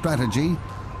pirates' strategy?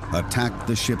 Attack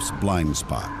the ship's blind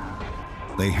spot.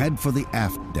 They head for the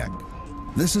aft deck.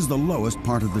 This is the lowest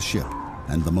part of the ship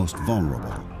and the most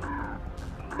vulnerable.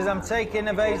 As I'm taking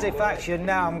evasive action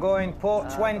now, I'm going port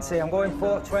 20. I'm going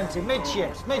port 20.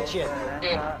 Midships, midship.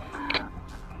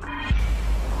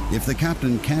 If the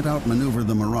captain can't outmaneuver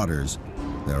the marauders,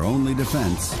 their only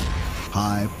defense,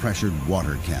 high-pressured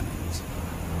water cannons.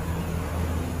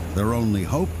 Their only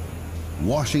hope?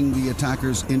 Washing the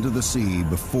attackers into the sea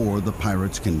before the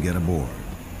pirates can get aboard.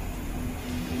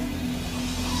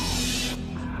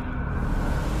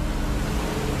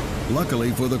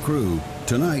 Luckily for the crew,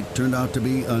 tonight turned out to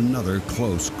be another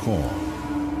close call.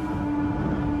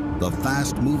 The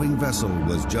fast-moving vessel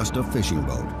was just a fishing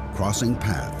boat crossing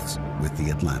paths with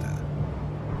the Atlanta.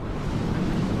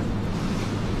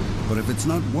 But if it's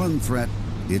not one threat,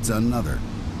 it's another.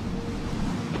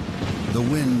 The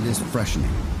wind is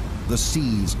freshening. The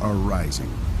seas are rising.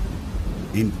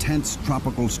 Intense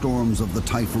tropical storms of the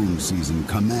typhoon season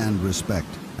command respect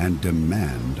and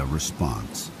demand a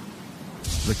response.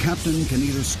 The captain can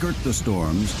either skirt the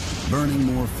storms, burning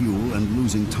more fuel and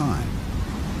losing time,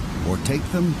 or take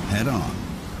them head on.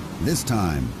 This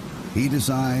time, he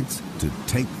decides to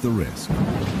take the risk.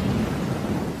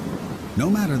 No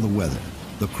matter the weather,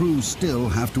 the crews still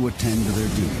have to attend to their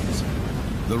duties.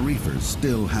 The reefers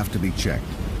still have to be checked,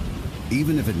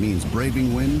 even if it means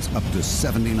braving winds up to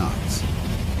 70 knots.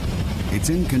 It's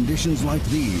in conditions like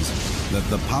these that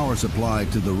the power supply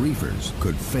to the reefers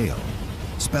could fail,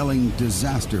 spelling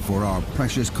disaster for our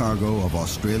precious cargo of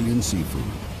Australian seafood.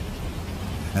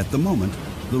 At the moment,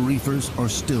 the reefers are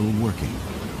still working.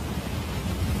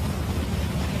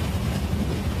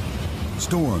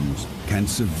 Storms can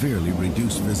severely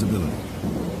reduce visibility,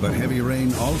 but heavy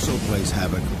rain also plays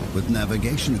havoc with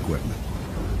navigation equipment.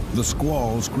 The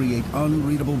squalls create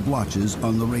unreadable blotches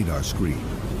on the radar screen.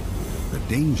 The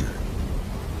danger: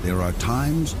 there are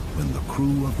times when the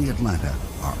crew of the Atlanta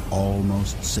are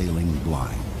almost sailing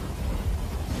blind.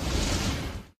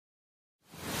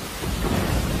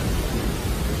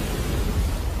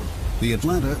 The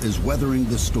Atlanta is weathering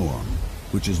the storm,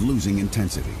 which is losing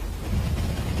intensity.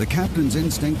 The captain's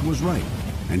instinct was right,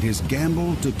 and his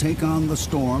gamble to take on the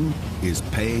storm is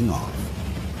paying off.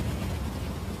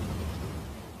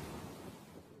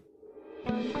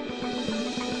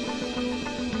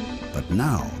 But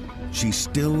now, she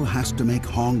still has to make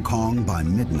Hong Kong by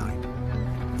midnight.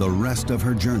 The rest of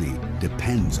her journey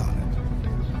depends on it.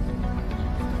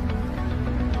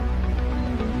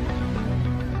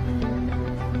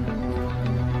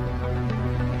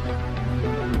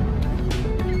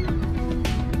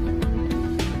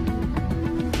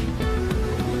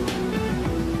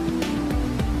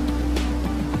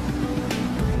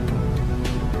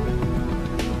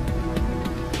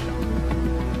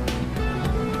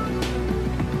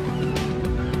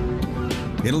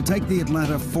 It'll take the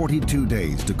Atlanta 42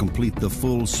 days to complete the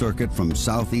full circuit from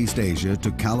Southeast Asia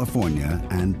to California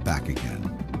and back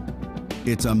again.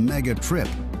 It's a mega trip,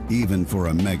 even for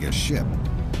a mega ship.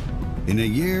 In a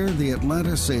year, the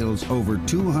Atlanta sails over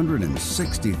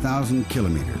 260,000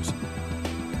 kilometers,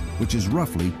 which is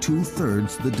roughly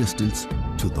 2/3 the distance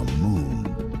to the moon.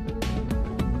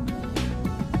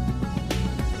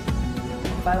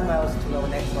 5 miles to our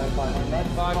next Wi-Fi.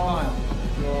 5 miles.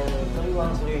 Yeah,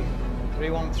 313.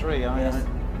 313, Yes.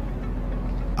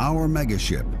 Our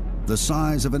megaship, the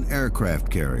size of an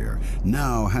aircraft carrier,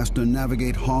 now has to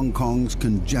navigate Hong Kong's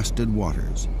congested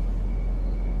waters.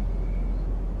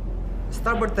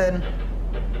 Starboard 10.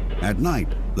 At night,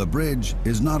 the bridge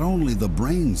is not only the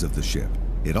brains of the ship,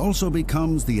 it also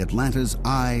becomes the Atlanta's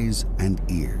eyes and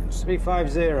ears.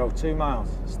 350, 2 miles.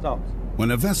 Stopped.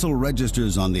 When a vessel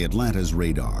registers on the Atlanta's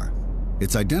radar,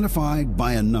 it's identified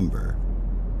by a number,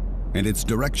 and its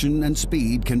direction and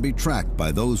speed can be tracked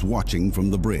by those watching from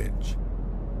the bridge.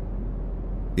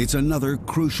 It's another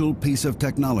crucial piece of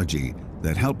technology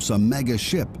that helps a mega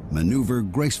ship maneuver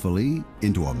gracefully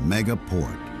into a mega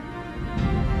port.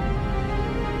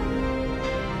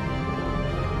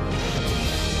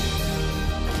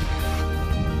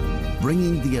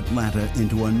 Bringing the Atlanta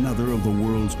into another of the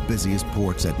world's busiest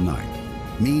ports at night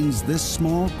means this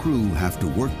small crew have to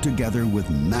work together with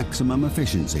maximum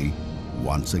efficiency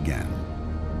once again.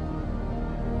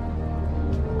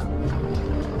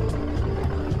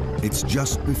 It's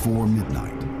just before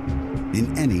midnight.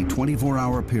 In any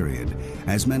 24-hour period,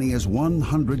 as many as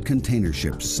 100 container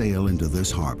ships sail into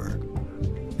this harbor.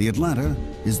 The Atlanta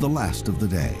is the last of the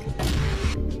day.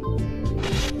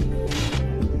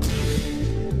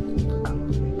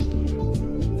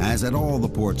 As at all the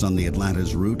ports on the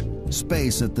Atlanta's route,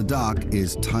 space at the dock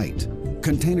is tight.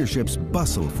 Container ships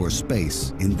bustle for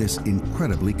space in this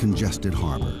incredibly congested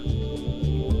harbor.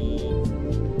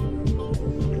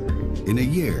 In a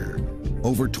year,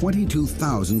 over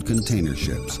 22,000 container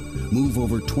ships move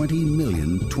over 20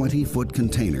 million 20-foot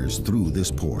containers through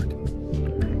this port.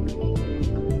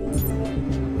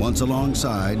 Once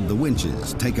alongside, the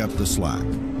winches take up the slack.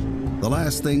 The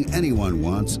last thing anyone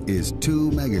wants is 2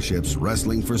 megaships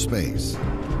wrestling for space.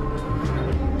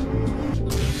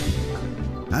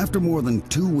 After more than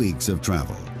 2 weeks of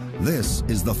travel, this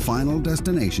is the final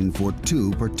destination for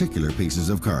 2 particular pieces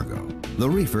of cargo. The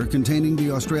reefer containing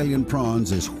the Australian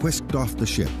prawns is whisked off the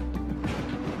ship.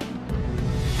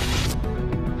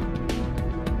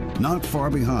 Not far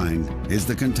behind is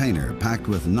the container packed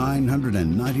with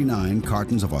 999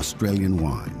 cartons of Australian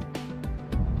wine.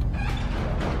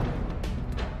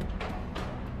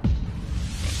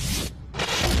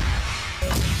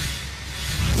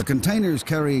 The containers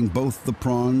carrying both the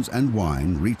prawns and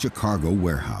wine reach a cargo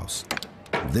warehouse.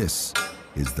 This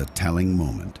is the telling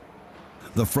moment.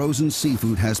 The frozen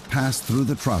seafood has passed through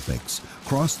the tropics,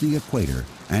 crossed the equator,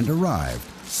 and arrived,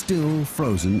 still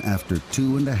frozen after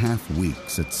 2.5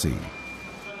 weeks at sea.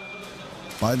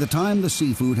 By the time the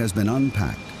seafood has been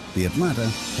unpacked, the Atlanta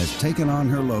has taken on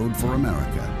her load for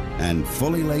America, and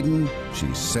fully laden,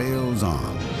 she sails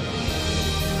on.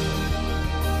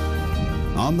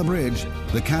 On the bridge,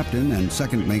 the captain and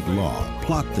second mate Law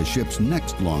plot the ship's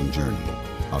next long journey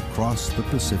across the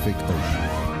Pacific Ocean.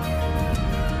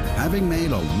 Having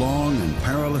made a long and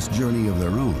perilous journey of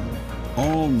their own,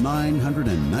 all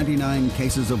 999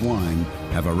 cases of wine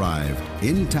have arrived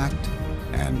intact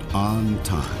and on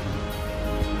time.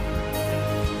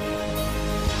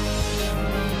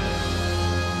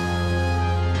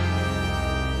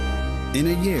 In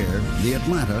a year, the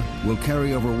Atlanta will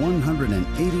carry over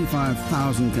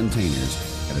 185,000 containers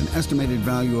at an estimated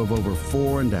value of over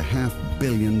 $4.5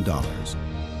 billion.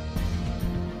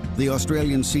 The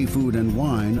Australian seafood and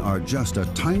wine are just a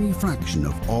tiny fraction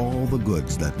of all the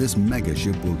goods that this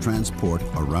megaship will transport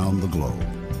around the globe.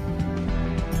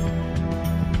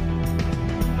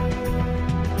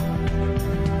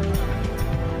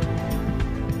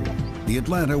 The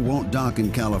Atlanta won't dock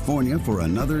in California for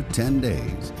another 10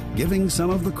 days, giving some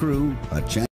of the crew a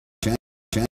chance.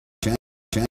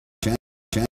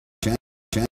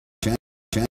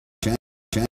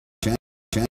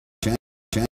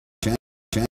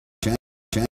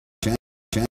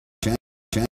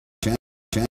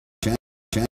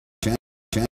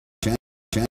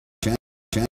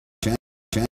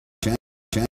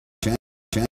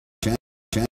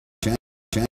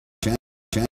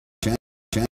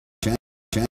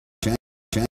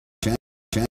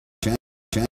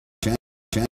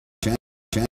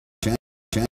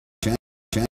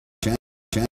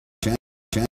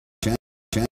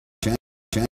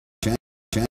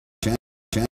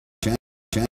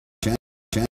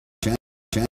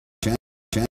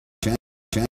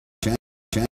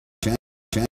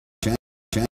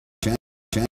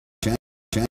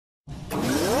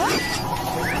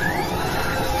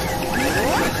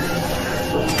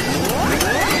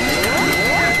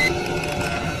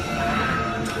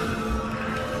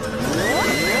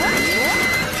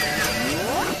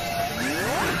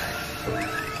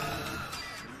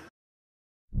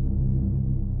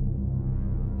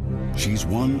 She's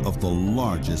one of the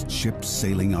largest ships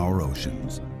sailing our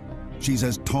oceans. She's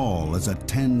as tall as a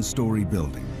 10-story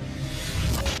building.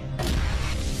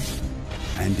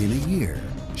 And in a year,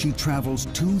 she travels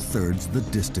 2/3 the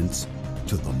distance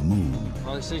to the moon.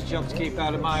 Well, it's his job to keep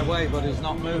out of my way, but he's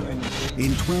not moving.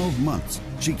 In 12 months,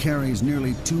 she carries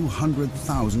nearly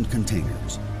 200,000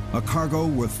 containers, a cargo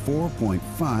worth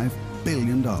 $4.5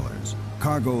 billion,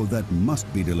 cargo that must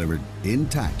be delivered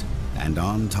intact and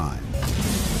on time.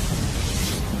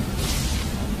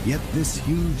 Yet this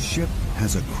huge ship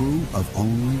has a crew of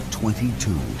only 22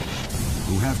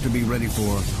 who have to be ready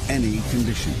for any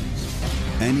conditions,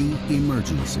 any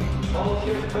emergency. All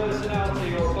ship personnel to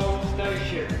your boat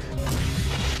station.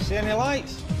 See any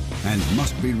lights? And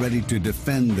must be ready to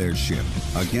defend their ship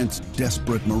against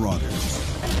desperate marauders,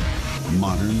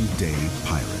 modern-day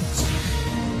pirates.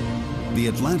 The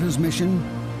Atlanta's mission?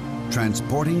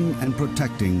 Transporting and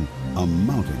protecting a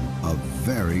mountain of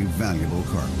very valuable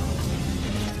cargo.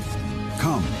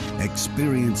 Come,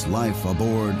 experience life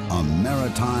aboard a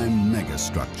maritime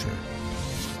megastructure.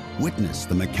 Witness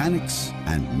the mechanics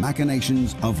and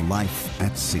machinations of life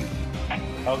at sea.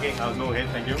 Okay, I'll go ahead,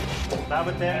 thank you.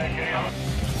 Starboard 10.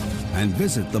 And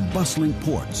visit the bustling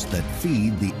ports that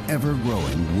feed the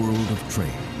ever-growing world of trade.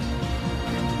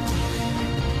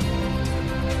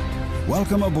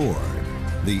 Welcome aboard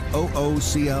the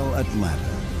OOCL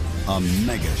Atlanta, a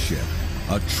mega ship,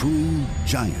 a true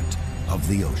giant of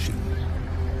the ocean.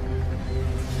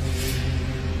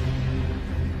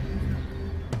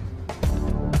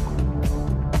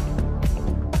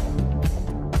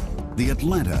 The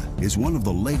Atlanta is one of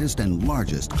the latest and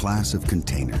largest class of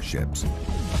container ships.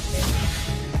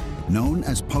 Known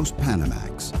as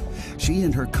Post-Panamax, she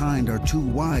and her kind are too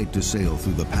wide to sail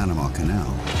through the Panama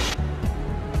Canal.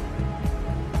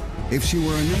 If she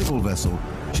were a naval vessel,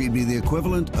 she'd be the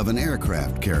equivalent of an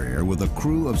aircraft carrier with a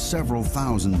crew of several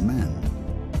thousand men.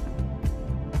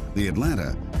 The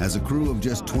Atlanta has a crew of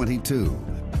just 22,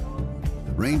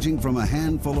 ranging from a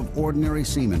handful of ordinary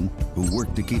seamen who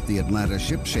work to keep the Atlanta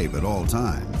shipshape at all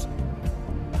times,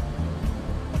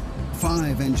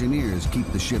 5 engineers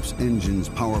keep the ship's engines,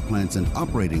 power plants, and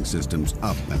operating systems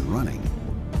up and running.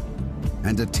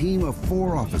 And a team of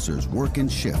 4 officers work in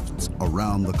shifts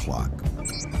around the clock.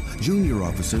 Junior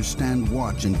officers stand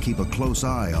watch and keep a close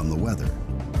eye on the weather.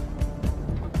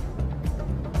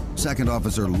 Second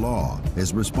Officer Law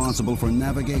is responsible for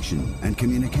navigation and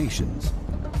communications.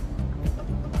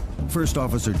 First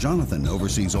Officer Jonathan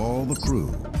oversees all the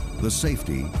crew, the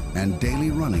safety and daily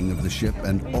running of the ship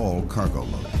and all cargo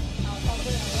load.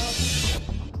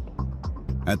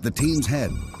 At the team's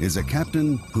head is a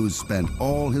captain who's spent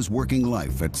all his working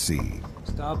life at sea.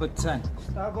 Starboard 10.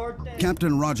 Starboard 10.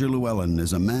 Captain Roger Llewellyn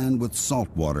is a man with salt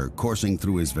water coursing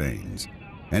through his veins.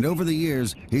 And over the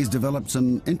years, he's developed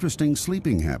some interesting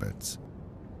sleeping habits.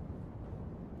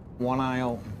 One eye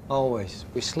open, always.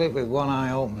 We sleep with one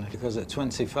eye open because at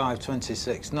 25,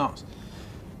 26 knots,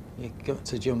 you've got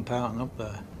to jump out and up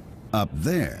there. Up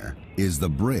there is the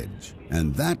bridge,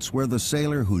 and that's where the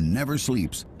sailor who never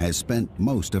sleeps has spent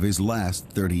most of his last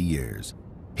 30 years.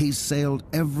 He's sailed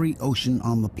every ocean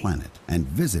on the planet and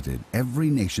visited every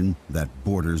nation that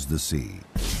borders the sea.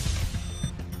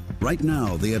 Right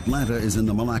now, the Atlanta is in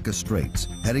the Malacca Straits,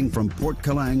 heading from Port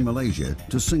Kelang, Malaysia,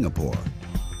 to Singapore,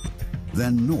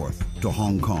 then north to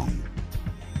Hong Kong.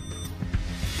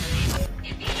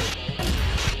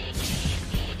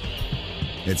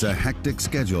 It's a hectic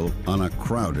schedule on a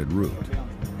crowded route.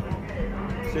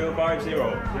 050.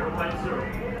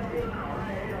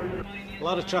 A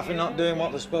lot of traffic not doing what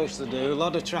they're supposed to do, a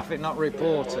lot of traffic not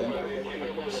reporting.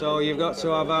 So you've got to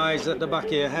have eyes at the back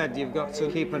of your head. You've got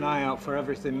to keep an eye out for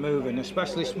everything moving,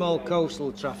 especially small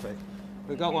coastal traffic.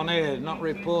 We've got one here, not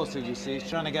reported, you see. He's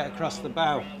trying to get across the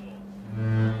bow.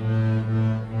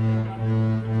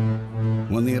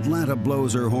 When the Atlanta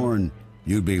blows her horn,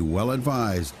 you'd be well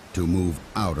advised to move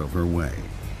out of her way.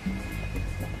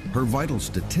 Her vital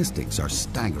statistics are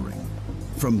staggering.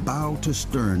 From bow to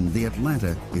stern, the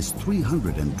Atlanta is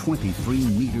 323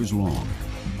 meters long.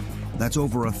 That's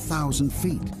over 1,000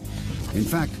 feet. In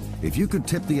fact, if you could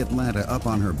tip the Atlanta up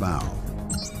on her bow,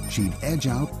 she'd edge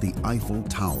out the Eiffel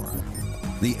Tower.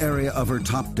 The area of her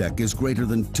top deck is greater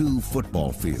than 2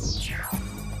 football fields.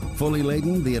 Fully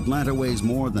laden, the Atlanta weighs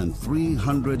more than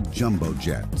 300 jumbo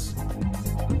jets.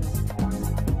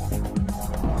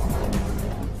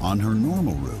 On her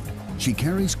normal route, she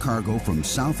carries cargo from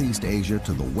Southeast Asia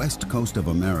to the west coast of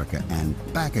America and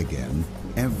back again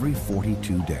every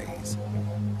 42 days.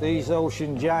 These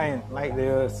ocean giants make the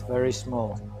Earth very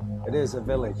small. It is a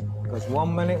village, because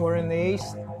one minute we're in the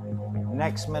east,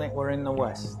 next minute we're in the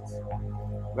west.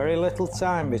 Very little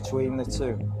time between the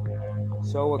two.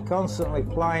 So we're constantly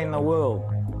plying the world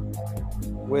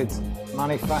with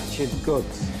manufactured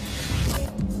goods.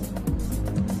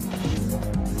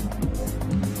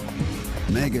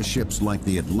 Mega ships like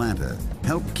the Atlanta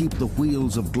help keep the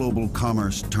wheels of global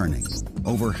commerce turning.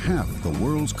 Over half the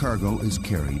world's cargo is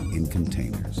carried in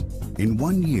containers. In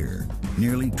 1 year,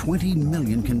 nearly 20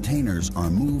 million containers are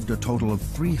moved a total of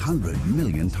 300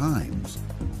 million times.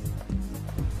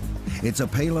 It's a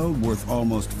payload worth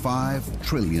almost $5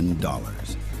 trillion.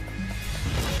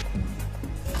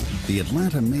 The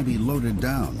Atlanta may be loaded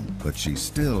down, but she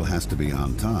still has to be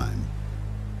on time.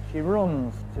 She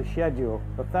runs to schedule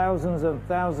for thousands and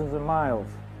thousands of miles.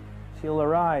 She'll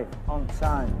arrive on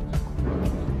time.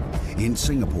 In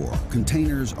Singapore,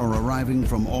 containers are arriving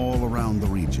from all around the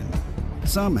region.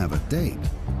 Some have a date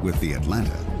with the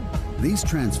Atlanta. These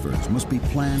transfers must be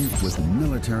planned with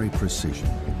military precision.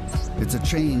 It's a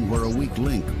chain where a weak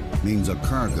link means a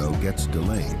cargo gets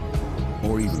delayed,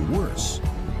 or even worse,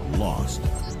 lost.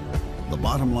 The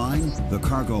bottom line, the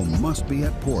cargo must be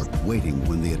at port waiting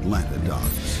when the Atlanta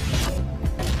docks.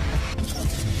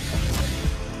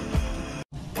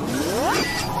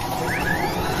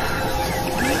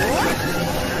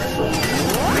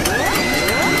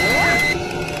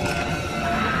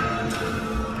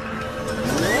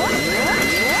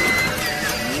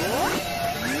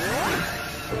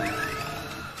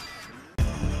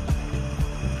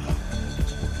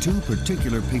 Two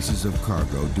particular pieces of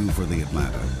cargo due for the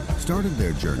Atlanta started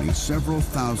their journey several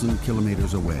thousand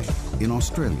kilometers away in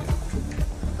Australia.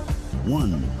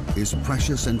 One is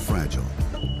precious and fragile,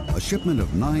 a shipment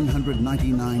of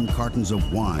 999 cartons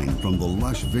of wine from the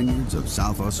lush vineyards of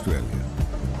South Australia.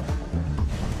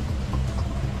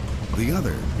 The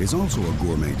other is also a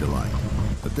gourmet delight,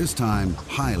 but this time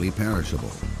highly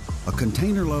perishable, a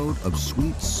container load of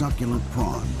sweet, succulent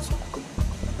prawns.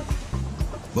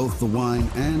 Both the wine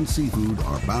and seafood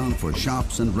are bound for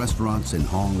shops and restaurants in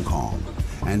Hong Kong,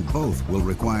 and both will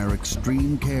require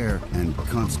extreme care and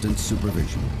constant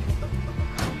supervision.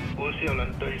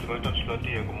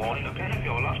 Good morning. Can I have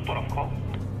your last port of call?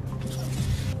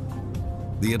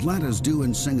 The Atlanta's due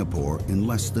in Singapore in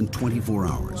less than 24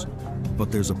 hours.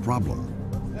 But there's a problem.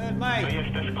 Good, mate.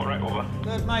 Yes, that's correct, over.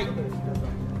 Good, mate.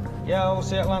 Yeah,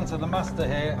 OC Atlanta, the master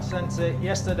here. I sent it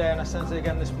yesterday and I sent it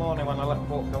again this morning when I left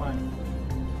Port Caliente.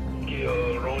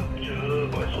 Roger,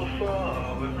 but so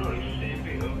far we've not received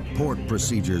it. Port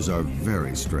procedures are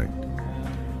very strict.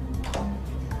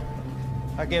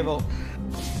 I give up.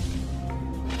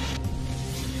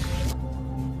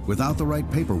 Without the right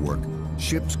paperwork,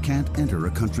 ships can't enter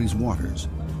a country's waters.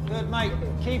 Good, mate.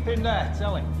 Keep him there,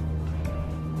 tell him.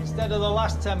 Instead of the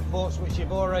last 10 ports, which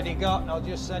you've already got, I'll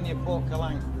just send you Port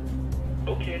Caliente.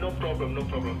 Okay, no problem, no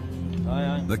problem.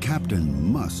 Aye, aye. The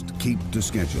captain must keep to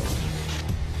schedule.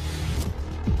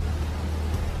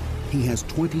 He has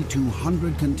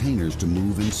 2,200 containers to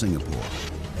move in Singapore.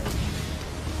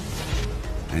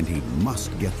 And he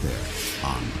must get there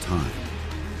on time.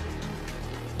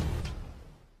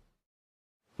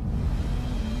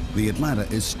 The Atlanta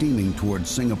is steaming towards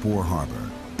Singapore Harbor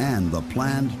and the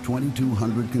planned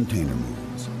 2,200 container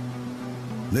moves.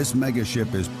 This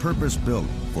megaship is purpose-built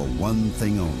for one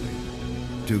thing only: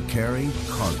 to carry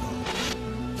cargo.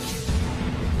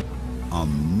 A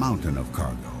mountain of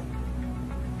cargo.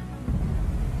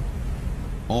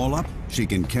 All up, she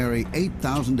can carry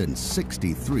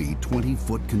 8,063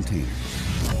 20-foot containers.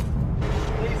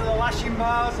 These are the lashing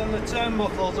bars and the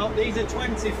turnbuckles up. These are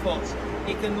 20 foot.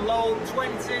 You can load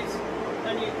 20s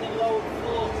and you can load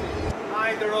 40s,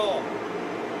 either or.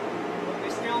 But they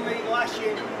still need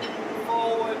lashing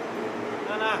forward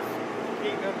and aft to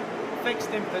keep them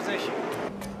fixed in position.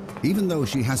 Even though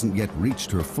she hasn't yet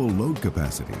reached her full load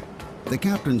capacity, the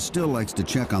captain still likes to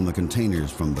check on the containers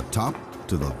from the top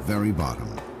to the very bottom.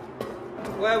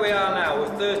 Where we are now, we're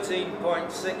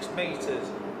 13.6 metres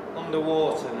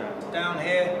underwater now. Down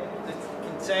here, the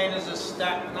containers are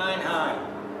stacked 9 high.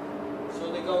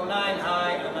 So they go 9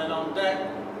 high, and then on deck,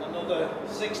 another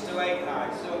 6 to 8 high.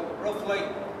 So roughly,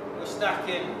 we're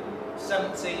stacking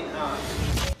 17 high.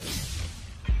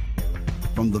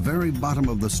 From the very bottom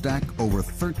of the stack, over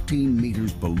 13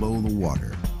 meters below the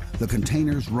water, the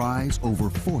containers rise over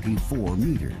 44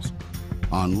 meters.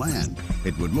 On land,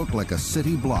 it would look like a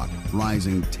city block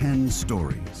rising 10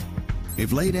 stories.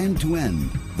 If laid end to end,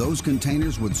 those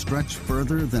containers would stretch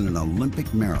further than an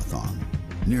Olympic marathon,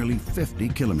 nearly 50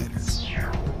 kilometers.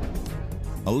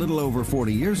 A little over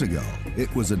 40 years ago,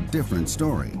 it was a different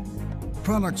story.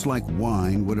 Products like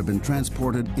wine would have been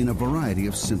transported in a variety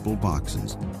of simple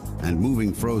boxes, and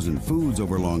moving frozen foods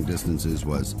over long distances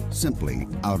was simply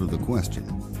out of the question.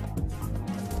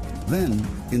 Then,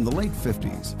 in the late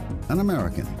 50s, an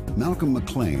American, Malcolm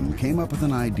McLean, came up with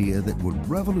an idea that would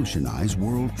revolutionize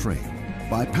world trade.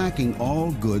 By packing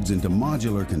all goods into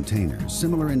modular containers,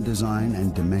 similar in design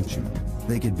and dimension,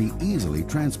 they could be easily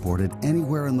transported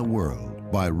anywhere in the world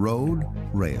by road,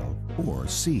 rail, or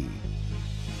sea.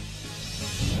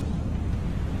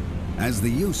 As the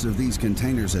use of these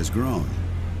containers has grown,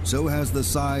 so has the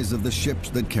size of the ships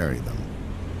that carry them.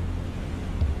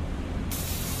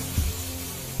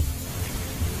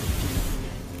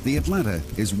 The Atlanta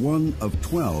is one of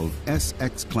 12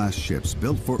 SX-class ships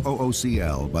built for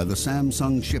OOCL by the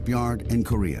Samsung shipyard in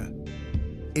Korea.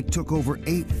 It took over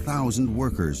 8,000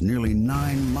 workers nearly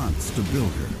 9 months to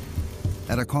build her,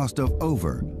 at a cost of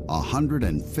over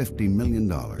 $150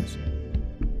 million.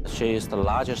 She is the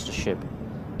largest ship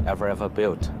ever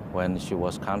built when she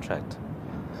was contract.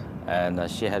 And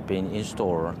she had been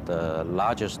installed the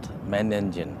largest main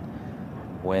engine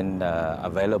when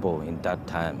available in that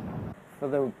time. For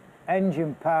the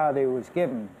engine power he was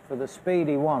given, for the speed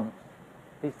he wants,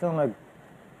 he's done,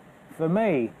 for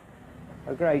me,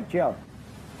 a great job.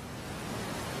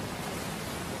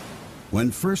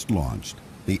 When first launched,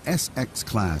 the SX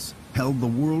class held the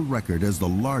world record as the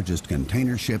largest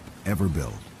container ship ever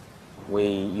built. We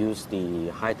use the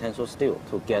high tensile steel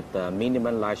to get the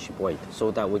minimum light ship weight so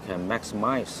that we can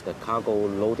maximize the cargo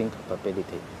loading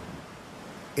capability.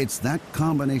 It's that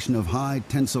combination of high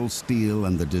tensile steel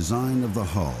and the design of the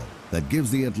hull that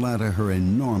gives the Atlanta her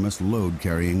enormous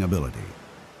load-carrying ability.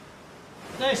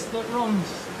 This that runs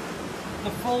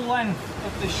the full length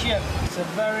of the ship, it's a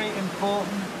very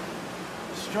important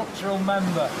structural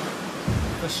member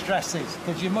for stresses,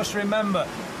 because you must remember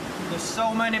there's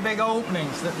so many big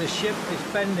openings that the ship is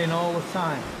bending all the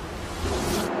time.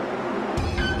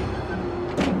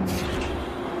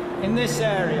 In this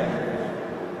area,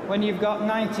 when you've got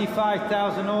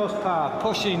 95,000 horsepower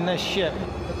pushing this ship,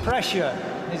 the pressure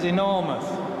is enormous.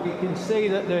 You can see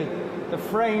that the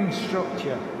frame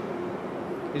structure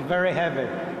is very heavy.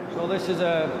 So this is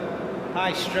a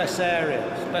high stress area,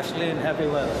 especially in heavy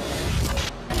weather.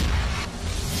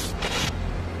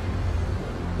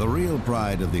 The real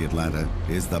pride of the Atlanta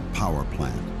is the power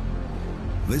plant.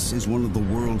 This is one of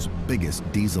the world's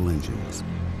biggest diesel engines.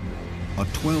 A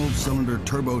 12-cylinder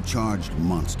turbocharged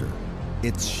monster.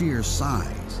 Its sheer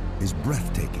size is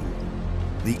breathtaking.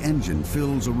 The engine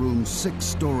fills a room 6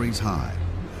 stories high,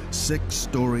 6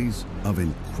 stories of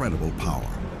incredible power.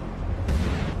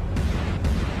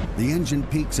 The engine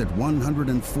peaks at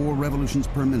 104 revolutions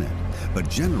per minute, but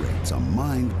generates a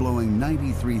mind-blowing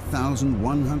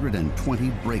 93,120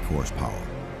 brake horsepower.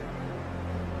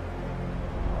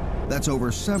 That's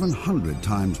over 700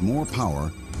 times more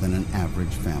power than an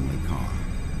average family car.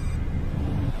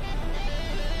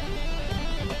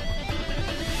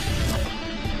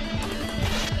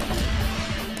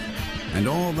 And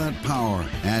all that power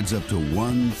adds up to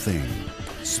one thing: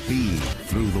 speed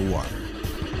through the water.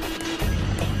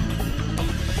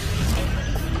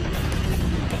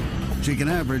 She can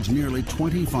average nearly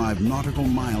 25 nautical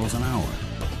miles an hour.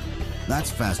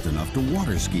 That's fast enough to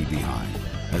water ski behind,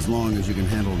 as long as you can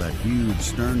handle that huge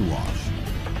stern wash.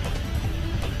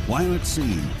 While at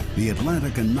sea, the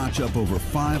Atlanta can notch up over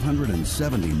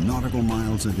 570 nautical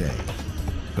miles a day.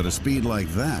 But a speed like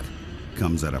that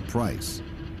comes at a price.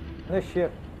 This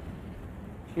ship,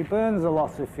 she burns a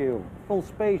lot of fuel. Full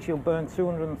speed, she'll burn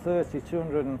 230,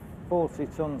 240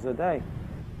 tons a day.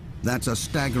 That's a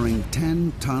staggering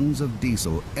 10 tons of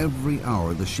diesel every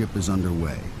hour the ship is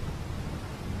underway.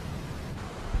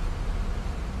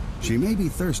 She may be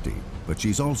thirsty, but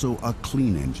she's also a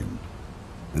clean engine.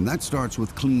 And that starts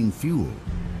with clean fuel.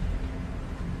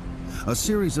 A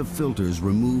series of filters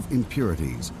remove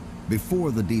impurities before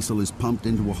the diesel is pumped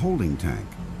into a holding tank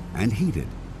and heated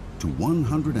to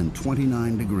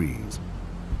 129 degrees.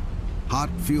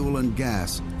 Hot fuel and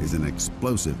gas is an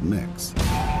explosive mix.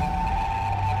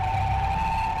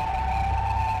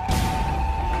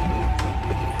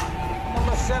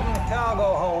 Number 7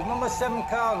 cargo hold, number 7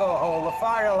 cargo hold, the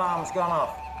fire alarm's gone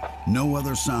off. No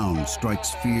other sound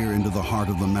strikes fear into the heart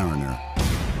of the mariner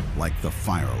like the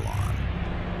fire alarm.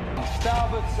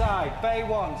 Starboard side, bay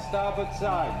 1, starboard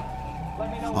side.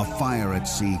 Let me know. A fire at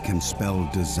sea can spell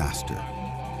disaster.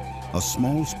 A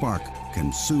small spark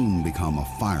can soon become a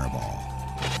fireball.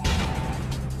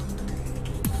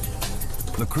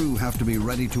 The crew have to be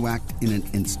ready to act in an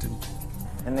instant.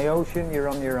 In the ocean, you're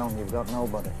on your own. You've got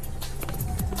nobody.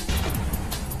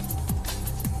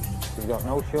 We've got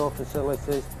no shore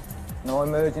facilities, no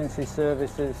emergency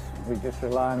services. We just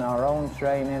rely on our own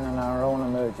training and our own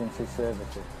emergency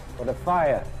services. But a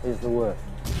fire is the worst.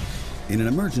 In an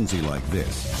emergency like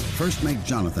this, First Mate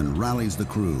Jonathan rallies the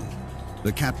crew.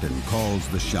 The captain calls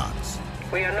the shots.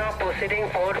 We are now proceeding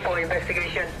forward for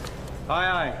investigation. Aye,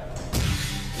 aye.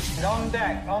 On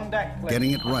deck, please.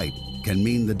 Getting it right can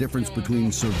mean the difference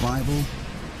between survival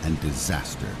and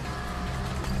disaster.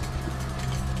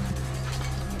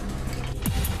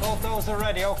 Both those are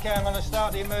ready. Okay, I'm going to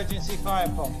start the emergency fire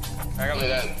pump. I got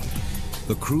that.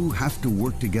 The crew have to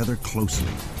work together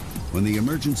closely. When the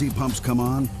emergency pumps come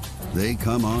on, they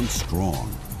come on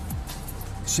strong.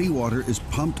 Seawater is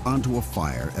pumped onto a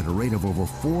fire at a rate of over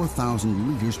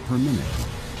 4,000 liters per minute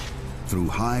through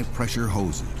high-pressure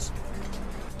hoses.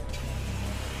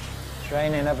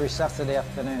 Training every Saturday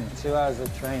afternoon, 2 hours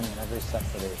of training every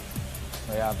Saturday.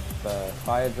 We have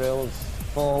fire drills,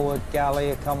 forward,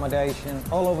 galley accommodation,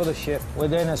 all over the ship.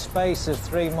 Within a space of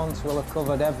 3 months, we'll have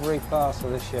covered every part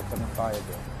of the ship in a fire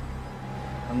drill.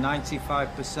 And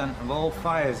 95% of all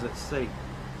fires at sea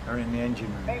are in the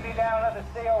engine room. Meet me down at the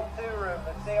CO2 room.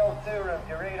 The CO2 room.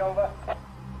 You read over?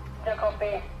 No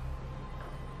copy.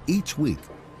 Each week,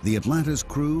 the Atlanta's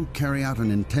crew carry out an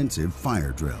intensive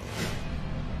fire drill.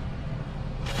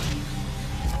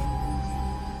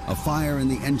 A fire in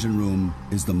the engine room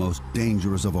is the most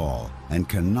dangerous of all and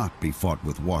cannot be fought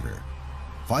with water.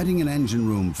 Fighting an engine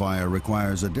room fire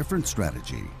requires a different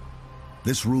strategy.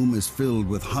 This room is filled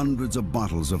with hundreds of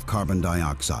bottles of carbon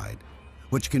dioxide,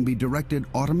 which can be directed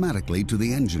automatically to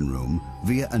the engine room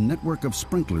via a network of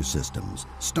sprinkler systems,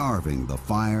 starving the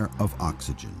fire of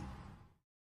oxygen.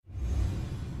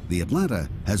 The Atlanta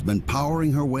has been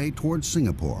powering her way towards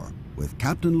Singapore, with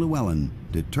Captain Llewellyn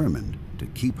determined to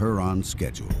keep her on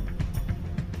schedule.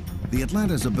 The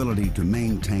Atlanta's ability to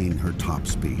maintain her top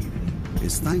speed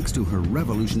is thanks to her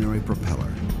revolutionary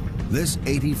propeller. This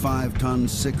 85-ton,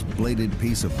 6-bladed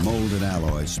piece of molded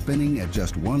alloy spinning at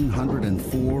just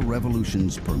 104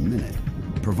 revolutions per minute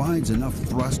provides enough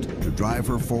thrust to drive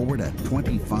her forward at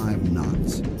 25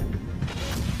 knots.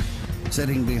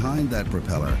 Sitting behind that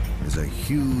propeller is a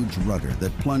huge rudder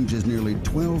that plunges nearly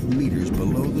 12 meters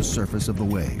below the surface of the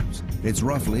waves. It's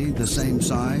roughly the same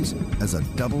size as a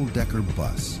double-decker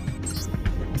bus.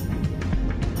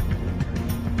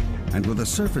 And with a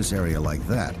surface area like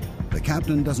that, the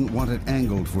captain doesn't want it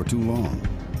angled for too long.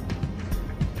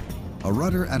 A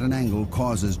rudder at an angle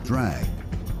causes drag,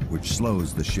 which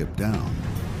slows the ship down.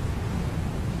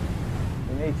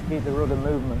 You need to keep the rudder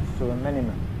movements to a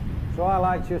minimum. So I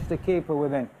like just to keep her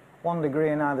within 1 degree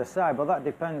on either side, but that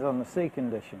depends on the sea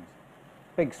conditions.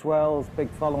 Big swells, big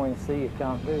following sea, you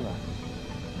can't do that.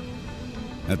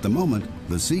 At the moment,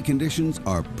 the sea conditions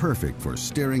are perfect for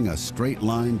steering a straight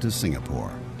line to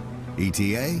Singapore.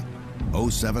 ETA,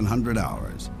 0700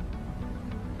 hours.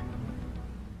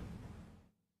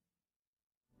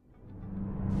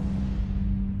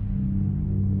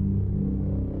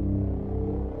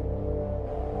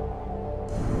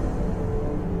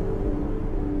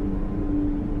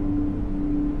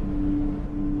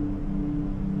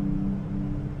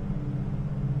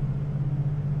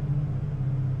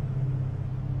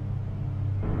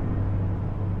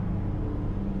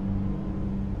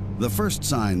 The first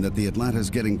sign that the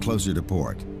Atlanta's getting closer to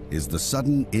port is the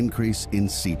sudden increase in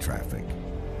sea traffic.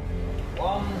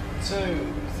 1, 2,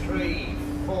 3,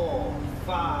 4,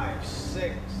 5,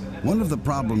 6. One of the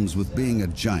problems with being a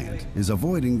giant is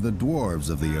avoiding the dwarves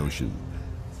of the ocean.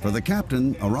 For the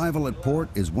captain, arrival at port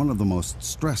is one of the most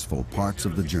stressful parts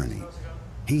of the journey.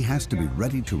 He has to be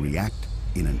ready to react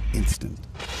in an instant.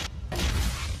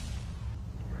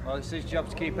 Well, it's his job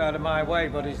to keep out of my way,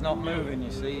 but he's not moving,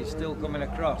 you see. He's still coming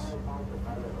across.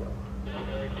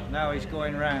 Now he's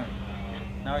going round.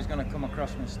 Now he's going to come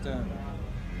across my stern.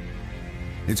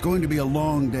 It's going to be a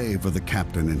long day for the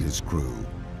captain and his crew.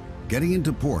 Getting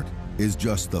into port is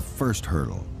just the first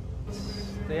hurdle. It's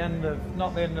the end of,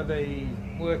 not the end of the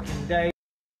working day.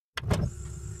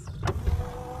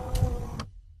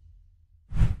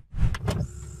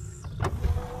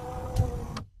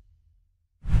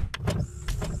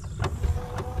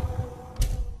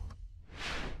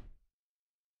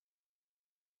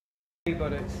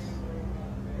 But it's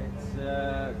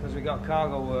because we got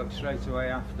cargo work straight away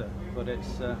after. But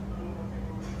it's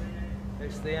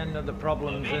the end of the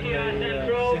problems in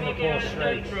the Singapore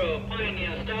Strait, so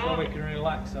we can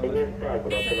relax a little.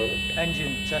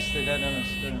 Engine tested head and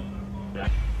stern.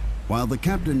 While the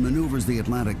captain maneuvers the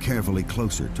Atlanta carefully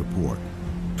closer to port,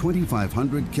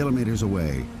 2,500 kilometers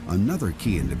away, another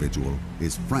key individual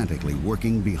is frantically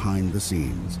working behind the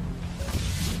scenes.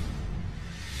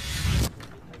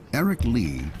 Eric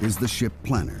Lee is the ship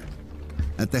planner.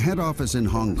 At the head office in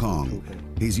Hong Kong,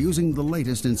 he's using the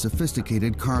latest in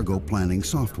sophisticated cargo planning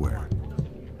software.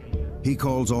 He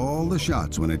calls all the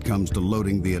shots when it comes to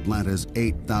loading the Atlanta's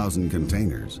 8,000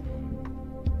 containers,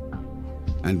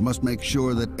 and must make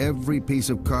sure that every piece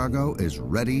of cargo is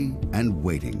ready and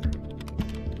waiting.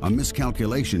 A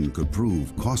miscalculation could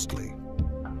prove costly.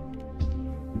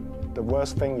 The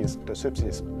worst thing is the ship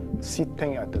is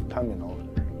sitting at the terminal,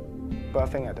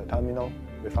 berthing at the terminal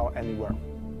without any work.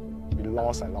 We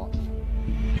lost a lot.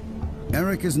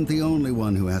 Eric isn't the only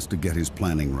one who has to get his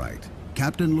planning right.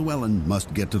 Captain Llewellyn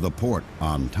must get to the port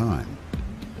on time.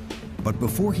 But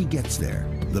before he gets there,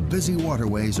 the busy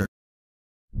waterways are...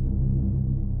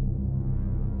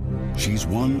 She's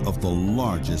one of the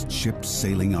largest ships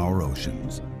sailing our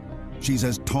oceans. She's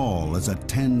as tall as a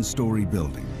 10-story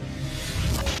building.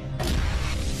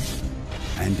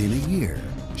 And in a year,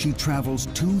 she travels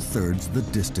 2/3 the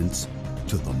distance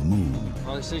to the moon.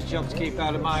 Well, it's his job to keep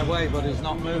out of my way, but he's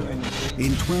not moving.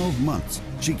 In 12 months,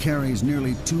 she carries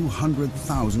nearly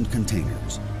 200,000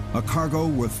 containers, a cargo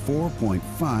worth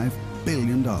 $4.5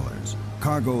 billion,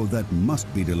 cargo that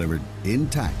must be delivered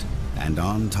intact and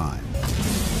on time.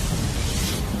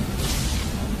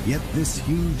 Yet this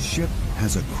huge ship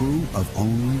has a crew of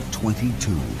only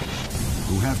 22,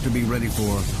 who have to be ready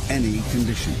for any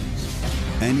conditions,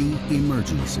 any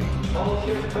emergency. All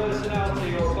ship personnel to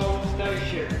your boat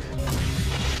station.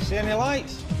 See any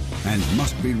lights? And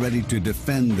must be ready to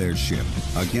defend their ship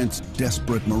against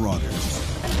desperate marauders,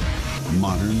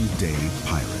 modern-day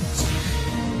pirates.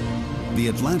 The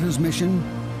Atlanta's mission?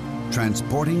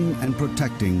 Transporting and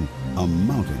protecting a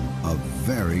mountain of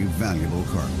very valuable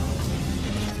cargo.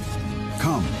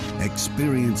 Come,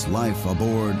 experience life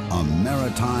aboard a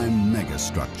maritime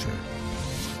megastructure.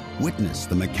 Witness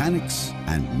the mechanics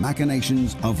and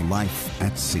machinations of life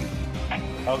at sea.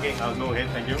 Okay, I'll go ahead,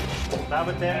 thank you.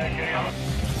 Starboard there.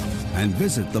 And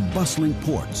visit the bustling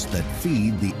ports that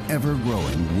feed the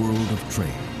ever-growing world of trade.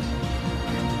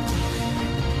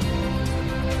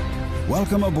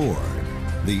 Welcome aboard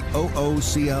the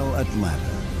OOCL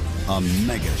Atlanta, a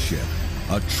mega ship,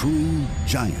 a true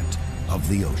giant of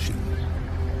the ocean.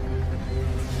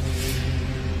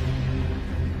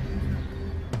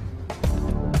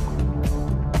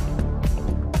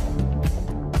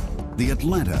 The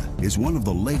Atlanta is one of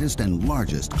the latest and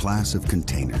largest class of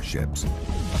container ships.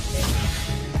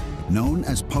 Known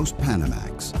as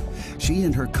post-Panamax, she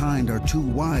and her kind are too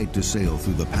wide to sail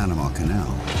through the Panama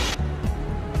Canal.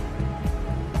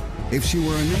 If she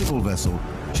were a naval vessel,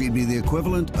 she'd be the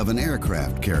equivalent of an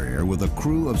aircraft carrier with a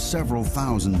crew of several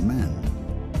thousand men.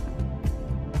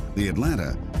 The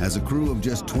Atlanta has a crew of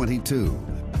just 22,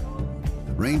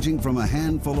 ranging from a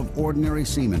handful of ordinary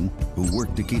seamen who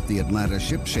work to keep the Atlanta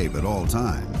shipshape at all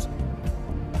times.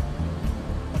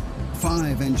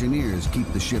 5 engineers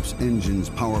keep the ship's engines,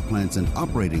 power plants, and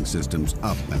operating systems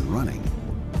up and running.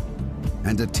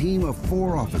 And a team of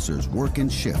 4 officers work in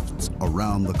shifts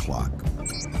around the clock.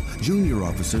 Junior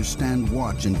officers stand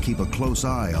watch and keep a close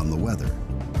eye on the weather.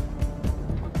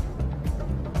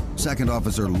 Second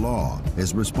Officer Law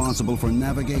is responsible for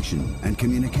navigation and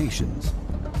communications.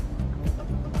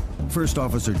 First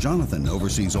Officer Jonathan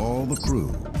oversees all the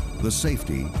crew, the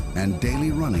safety, and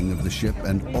daily running of the ship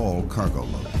and all cargo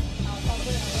load.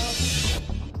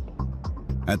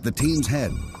 At the team's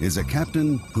head is a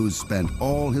captain who's spent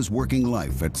all his working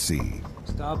life at sea.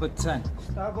 Starboard 10.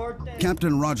 Starboard 10.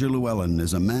 Captain Roger Llewellyn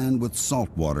is a man with salt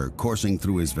water coursing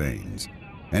through his veins.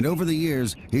 And over the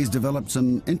years, he's developed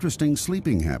some interesting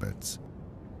sleeping habits.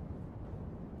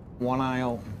 One eye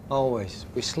open, always.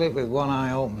 We sleep with one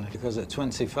eye open because at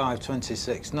 25,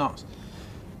 26 knots,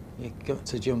 you've got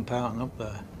to jump out and up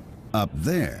there. Up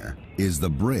there is the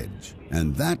bridge,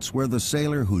 and that's where the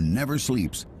sailor who never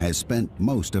sleeps has spent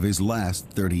most of his last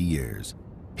 30 years.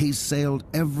 He's sailed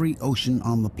every ocean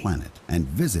on the planet and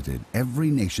visited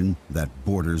every nation that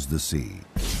borders the sea.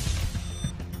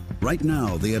 Right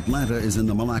now, the Atlanta is in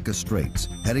the Malacca Straits,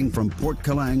 heading from Port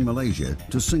Kelang, Malaysia,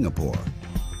 to Singapore,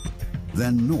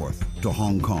 then north to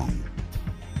Hong Kong.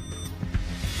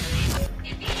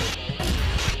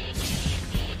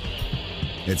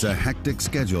 It's a hectic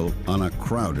schedule on a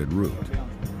crowded route.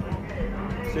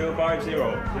 050.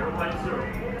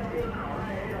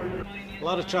 A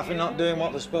lot of traffic not doing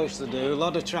what they're supposed to do, a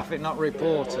lot of traffic not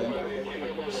reporting.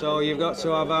 So you've got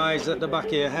to have eyes at the back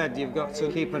of your head. You've got to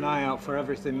keep an eye out for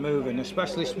everything moving,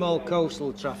 especially small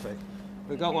coastal traffic.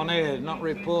 We've got one here, not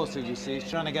reported, you see. He's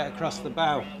trying to get across the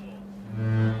bow.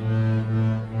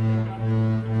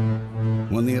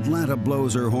 When the Atlanta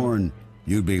blows her horn,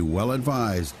 you'd be well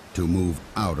advised to move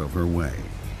out of her way.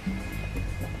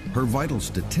 Her vital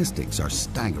statistics are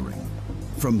staggering.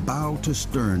 From bow to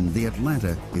stern, the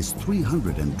Atlanta is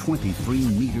 323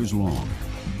 meters long.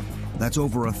 That's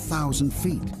over 1,000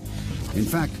 feet. In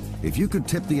fact, if you could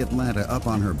tip the Atlanta up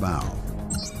on her bow,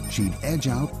 she'd edge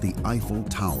out the Eiffel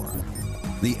Tower.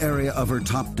 The area of her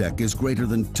top deck is greater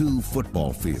than 2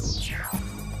 football fields.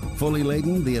 Fully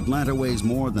laden, the Atlanta weighs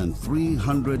more than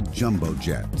 300 jumbo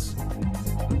jets.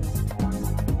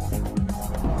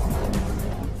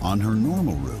 On her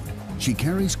normal route, she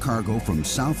carries cargo from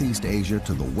Southeast Asia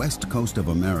to the west coast of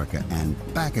America and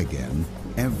back again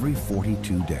every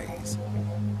 42 days.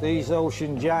 These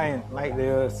ocean giants make the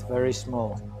Earth very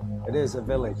small. It is a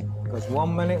village, because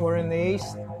one minute we're in the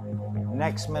east,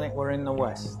 next minute we're in the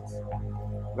west.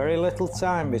 Very little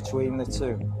time between the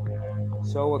two.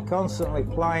 So we're constantly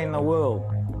plying the world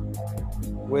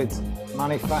with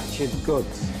manufactured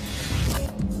goods.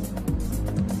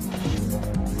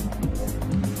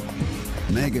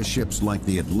 Mega ships like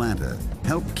the Atlanta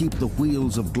help keep the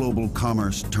wheels of global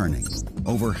commerce turning.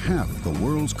 Over half the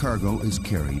world's cargo is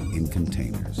carried in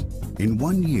containers. In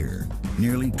 1 year,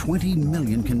 nearly 20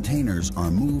 million containers are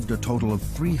moved a total of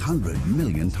 300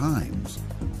 million times.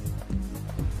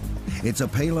 It's a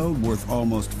payload worth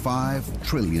almost $5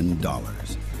 trillion.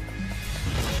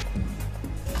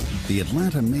 The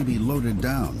Atlanta may be loaded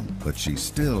down, but she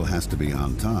still has to be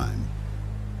on time.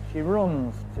 She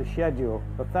runs to schedule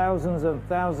for thousands and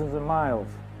thousands of miles.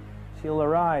 She'll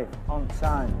arrive on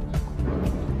time.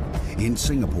 In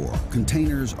Singapore,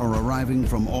 containers are arriving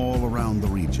from all around the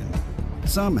region.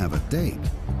 Some have a date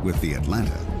with the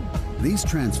Atlanta. These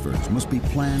transfers must be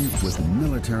planned with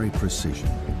military precision.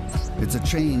 It's a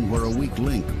chain where a weak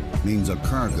link means a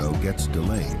cargo gets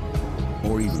delayed,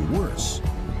 or even worse,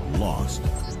 lost.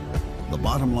 The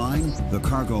bottom line, the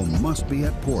cargo must be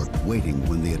at port waiting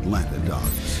when the Atlanta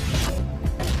docks.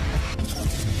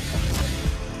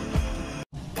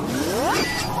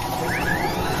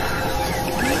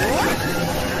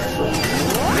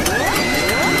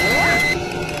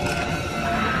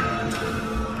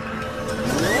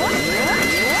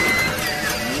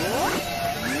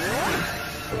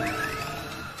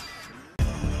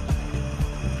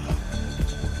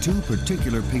 Two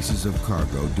particular pieces of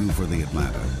cargo due for the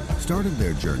Atlanta started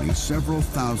their journey several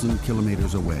thousand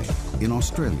kilometers away in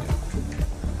Australia.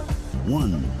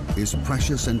 one is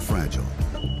precious and fragile.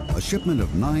 A shipment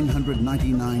of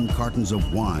 999 cartons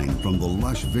of wine from the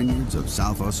lush vineyards of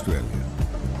South Australia.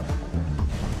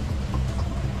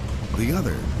 The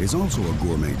other is also a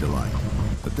gourmet delight,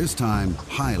 but this time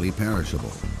highly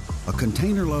perishable. A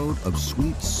container load of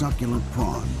sweet, succulent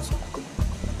prawns.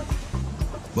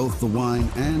 Both the wine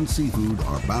and seafood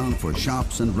are bound for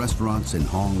shops and restaurants in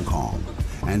Hong Kong,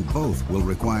 and both will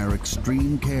require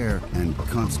extreme care and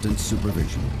constant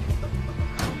supervision.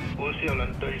 Good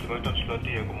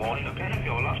morning. Can I have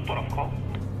your last port of call?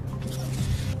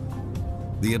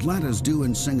 The Atlanta's due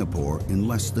in Singapore in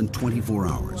less than 24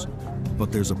 hours,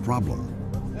 but there's a problem.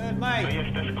 Good, mate.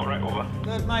 Yes, that's correct, over.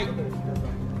 Good, mate.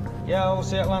 Yeah,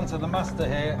 OC Atlanta, the master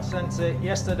here. I sent it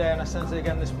yesterday and I sent it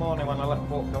again this morning when I left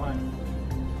Port Cologne.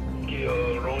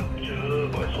 Roger,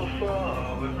 but so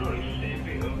far we've not received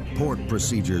it. Port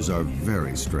procedures are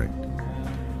very strict.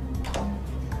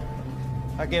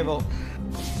 I give up.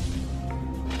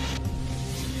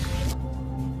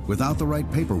 Without the right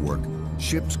paperwork,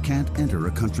 ships can't enter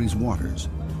a country's waters.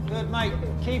 Good, mate.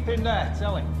 Keep him there,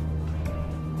 tell him.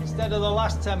 Instead of the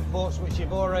last 10 ports, which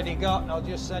you've already got, I'll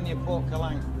just send you Port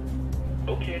Cologne.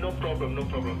 Okay, no problem, no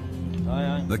problem.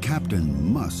 Aye, aye. The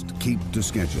captain must keep to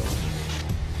schedule.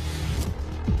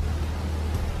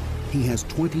 He has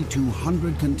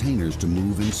 2,200 containers to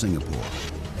move in Singapore.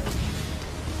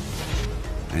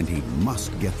 And he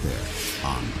must get there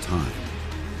on time.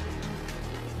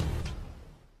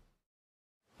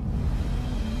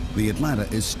 The Atlanta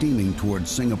is steaming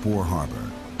towards Singapore Harbor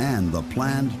and the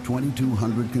planned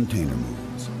 2,200 container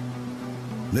moves.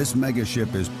 This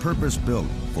megaship is purpose-built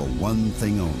for one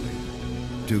thing only: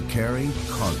 to carry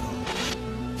cargo.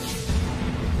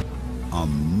 A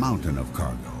mountain of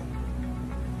cargo.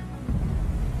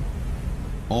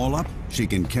 All up, she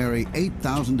can carry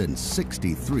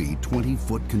 8,063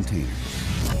 20-foot containers.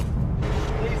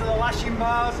 These are the lashing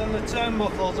bars and the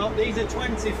turnbuckles up. These are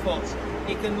 20 foot.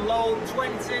 You can load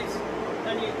 20s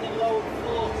and you can load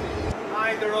 40s,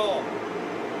 either or.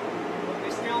 But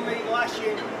they still need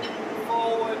lashing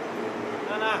forward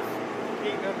and aft to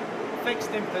keep them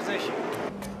fixed in position.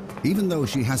 Even though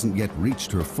she hasn't yet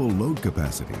reached her full load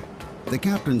capacity, the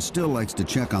captain still likes to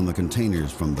check on the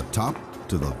containers from the top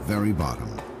to the very bottom.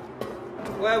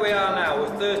 Where we are now,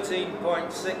 we're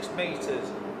 13.6 metres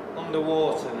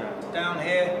underwater now. Down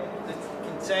here, the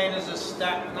containers are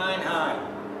stacked 9 high.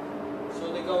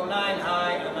 So they go 9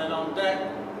 high, and then on deck,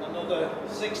 another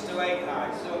 6 to 8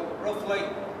 high. So roughly,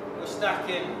 we're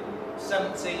stacking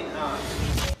 17 high.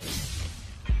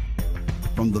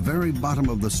 From the very bottom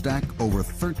of the stack, over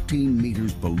 13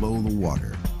 meters below the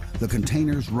water, the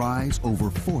containers rise over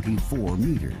 44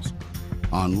 meters.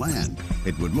 On land,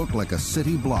 it would look like a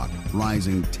city block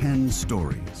rising 10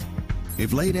 stories.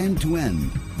 If laid end to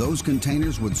end, those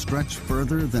containers would stretch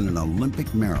further than an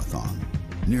Olympic marathon,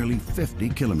 nearly 50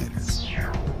 kilometers.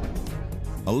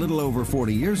 A little over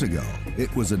 40 years ago,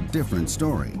 it was a different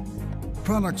story.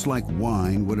 Products like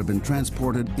wine would have been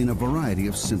transported in a variety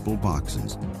of simple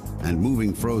boxes, and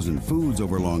moving frozen foods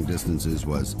over long distances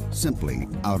was simply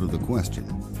out of the question.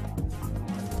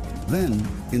 Then,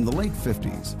 in the late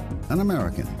 50s, an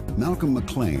American, Malcolm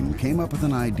McLean, came up with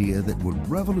an idea that would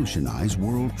revolutionize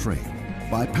world trade.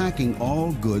 By packing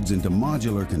all goods into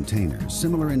modular containers,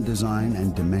 similar in design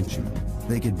and dimension,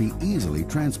 they could be easily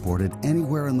transported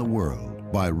anywhere in the world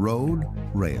by road,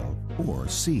 rail, or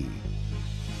sea.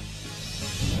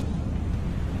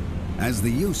 As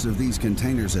the use of these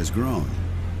containers has grown,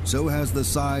 so has the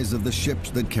size of the ships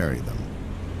that carry them.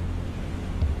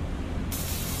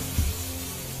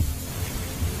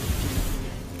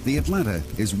 The Atlanta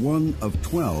is one of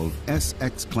 12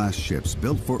 SX-class ships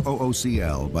built for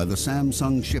OOCL by the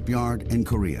Samsung shipyard in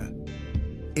Korea.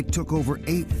 It took over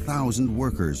 8,000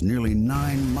 workers nearly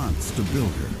 9 months to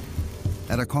build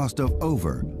her, at a cost of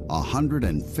over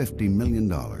 $150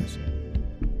 million.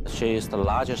 She is the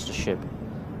largest ship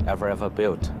ever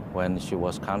built when she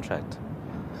was contract.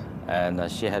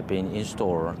 And she had been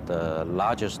installed the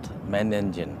largest main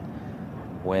engine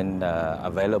when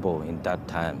available in that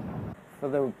time. For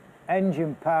the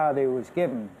engine power that he was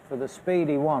given, for the speed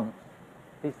he wants,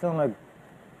 he's done,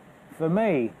 for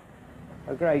me,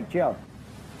 a great job.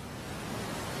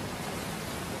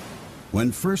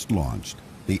 When first launched,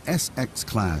 the SX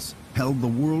class held the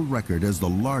world record as the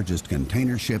largest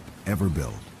container ship ever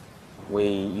built. We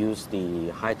use the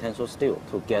high tensile steel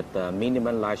to get the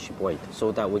minimum light ship weight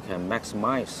so that we can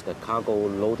maximize the cargo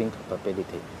loading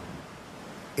capability.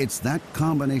 It's that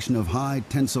combination of high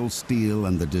tensile steel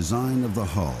and the design of the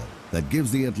hull that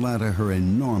gives the Atlanta her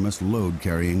enormous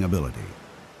load-carrying ability.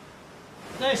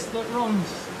 This that runs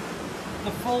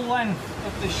the full length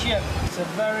of the ship. It's a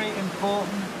very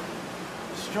important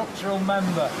structural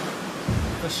member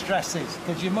for stresses,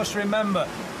 because you must remember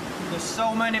there's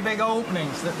so many big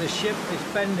openings that the ship is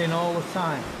bending all the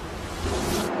time.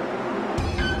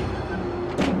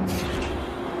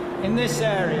 In this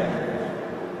area,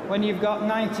 when you've got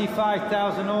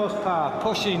 95,000 horsepower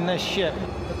pushing this ship,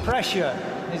 the pressure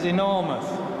is enormous.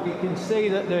 You can see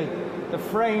that the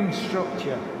frame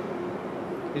structure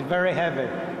is very heavy.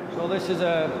 So this is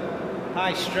a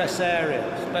high stress area,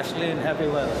 especially in heavy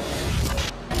weather.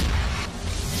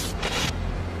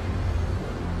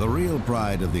 The real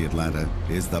pride of the Atlanta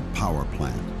is the power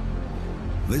plant.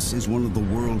 This is one of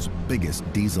the world's biggest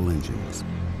diesel engines.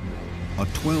 A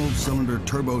 12-cylinder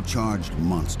turbocharged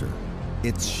monster.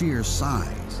 Its sheer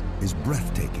size is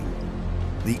breathtaking.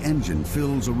 The engine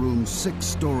fills a room 6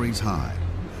 stories high.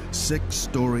 6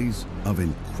 stories of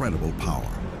incredible power.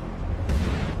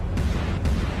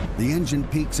 The engine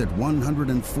peaks at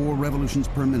 104 revolutions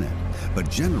per minute, but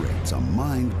generates a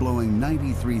mind-blowing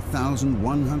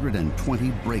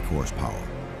 93,120 brake horsepower.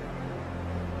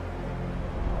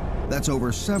 That's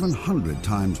over 700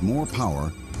 times more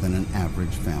power than an average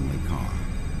family car.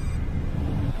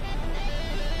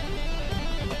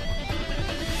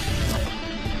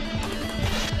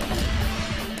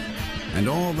 And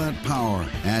all that power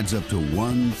adds up to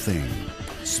one thing: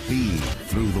 speed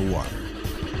through the water.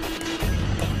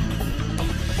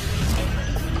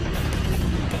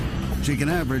 She can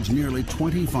average nearly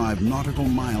 25 nautical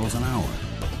miles an hour.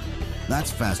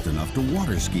 That's fast enough to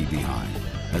water ski behind,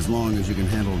 as long as you can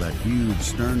handle that huge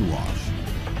stern wash.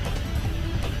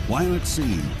 While at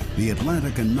sea, the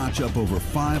Atlanta can notch up over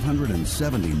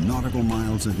 570 nautical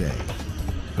miles a day.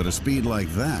 But a speed like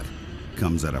that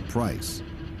comes at a price.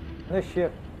 This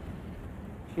ship,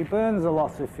 she burns a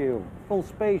lot of fuel. Full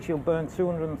speed, she'll burn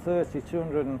 230,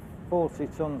 240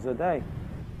 tons a day.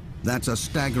 That's a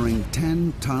staggering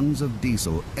 10 tons of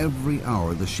diesel every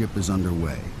hour the ship is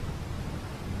underway.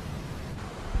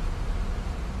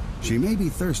 She may be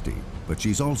thirsty, but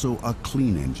she's also a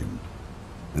clean engine.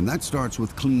 And that starts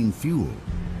with clean fuel.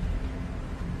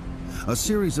 A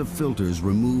series of filters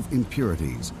remove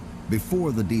impurities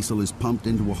before the diesel is pumped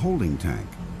into a holding tank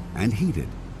and heated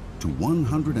to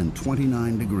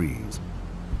 129 degrees.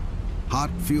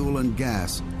 Hot fuel and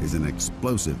gas is an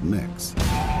explosive mix.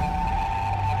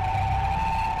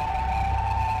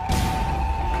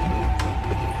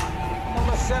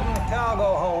 Number 7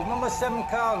 cargo hold, number 7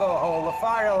 cargo hold, the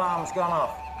fire alarm's gone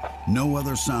off. No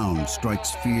other sound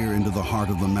strikes fear into the heart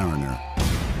of the mariner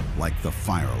like the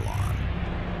fire alarm.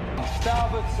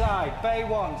 Starboard side, bay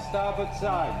 1, starboard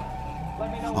side.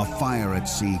 Let me know. A fire at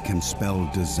sea can spell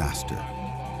disaster.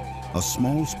 A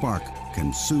small spark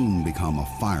can soon become a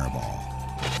fireball.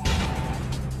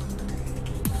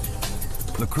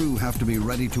 The crew have to be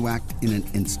ready to act in an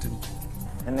instant.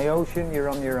 In the ocean, you're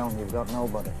on your own. You've got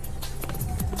nobody.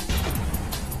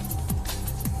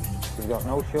 We've got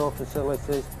no shore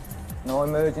facilities, no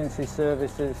emergency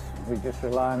services. We just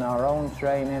rely on our own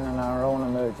training and our own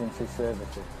emergency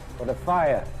services. But a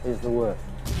fire is the worst.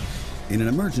 In an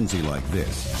emergency like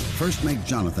this, First Mate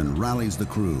Jonathan rallies the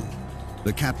crew.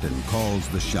 The captain calls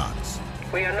the shots.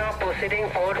 We are now proceeding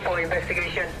forward for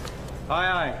investigation. Aye,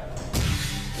 aye.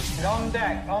 On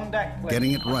deck, please.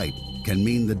 Getting it right can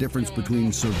mean the difference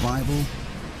between survival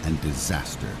and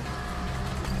disaster.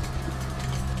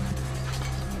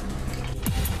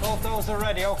 Both those are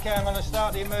ready. Okay, I'm going to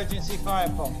start the emergency fire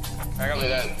pump. I got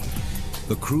that.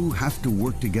 The crew have to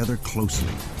work together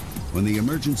closely. When the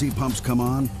emergency pumps come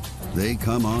on, they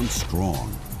come on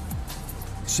strong.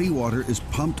 Seawater is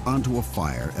pumped onto a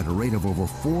fire at a rate of over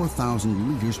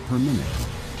 4,000 liters per minute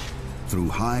through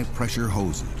high-pressure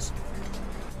hoses.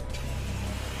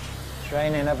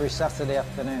 Training every Saturday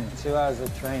afternoon, 2 hours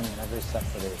of training every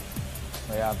Saturday.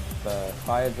 We have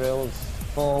fire drills,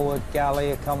 forward,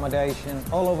 galley accommodation,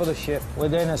 all over the ship.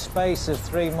 Within a space of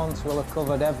 3 months, we'll have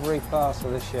covered every part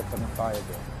of the ship in a fire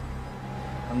drill.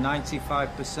 And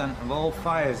 95% of all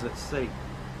fires at sea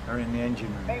are in the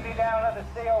engine room. Meet me down at the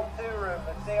CO2 room.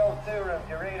 The CO2 room.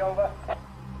 You read over?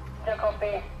 No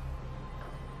copy.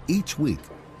 Each week,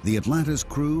 the Atlanta's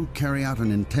crew carry out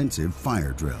an intensive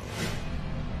fire drill.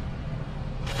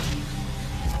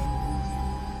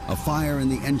 A fire in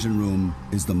the engine room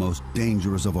is the most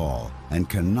dangerous of all and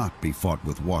cannot be fought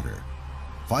with water.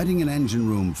 Fighting an engine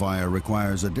room fire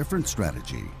requires a different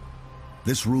strategy.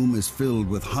 This room is filled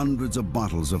with hundreds of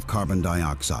bottles of carbon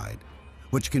dioxide,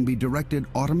 which can be directed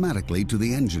automatically to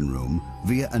the engine room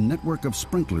via a network of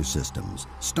sprinkler systems,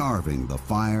 starving the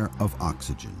fire of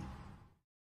oxygen.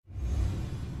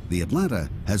 The Atlanta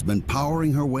has been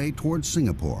powering her way towards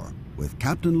Singapore with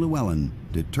Captain Llewellyn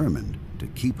determined to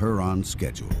keep her on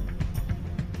schedule.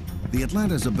 The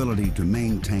Atlanta's ability to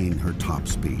maintain her top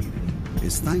speed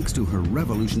is thanks to her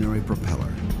revolutionary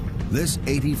propeller. This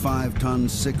 85-ton,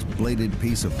 six-bladed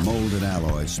piece of molded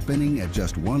alloy spinning at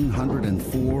just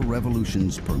 104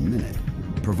 revolutions per minute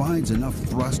provides enough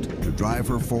thrust to drive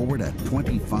her forward at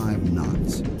 25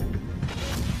 knots.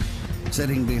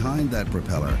 Sitting behind that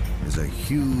propeller is a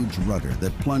huge rudder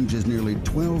that plunges nearly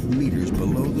 12 meters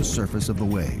below the surface of the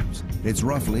waves. It's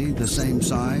roughly the same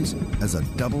size as a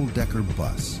double-decker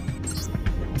bus.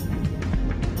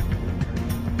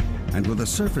 And with a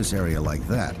surface area like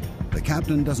that, the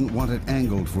captain doesn't want it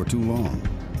angled for too long.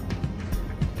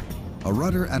 A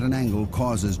rudder at an angle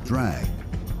causes drag,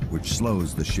 which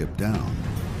slows the ship down.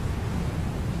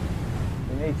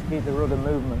 You need to keep the rudder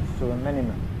movements to a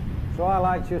minimum. So I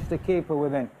like just to keep her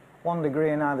within 1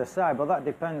 degree on either side, but that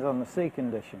depends on the sea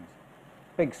conditions.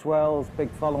 Big swells, big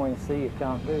following sea, you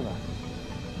can't do that.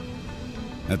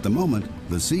 At the moment,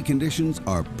 the sea conditions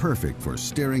are perfect for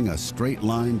steering a straight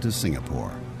line to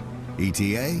Singapore.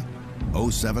 ETA,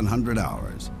 0700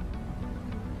 hours.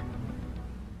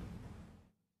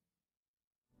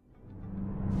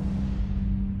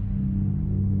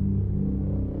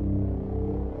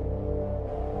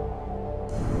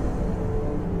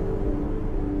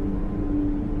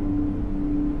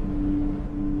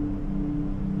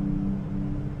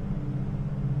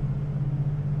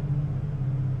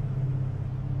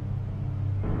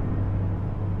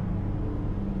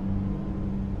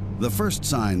 The first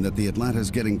sign that the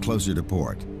Atlanta's getting closer to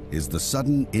port is the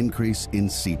sudden increase in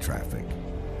sea traffic.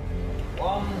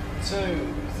 1,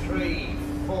 2, 3,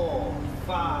 4,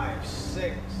 5,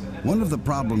 6. One of the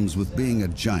problems with being a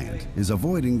giant is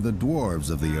avoiding the dwarves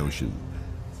of the ocean.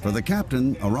 For the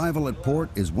captain, arrival at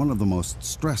port is one of the most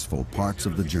stressful parts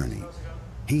of the journey.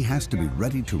 He has to be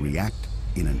ready to react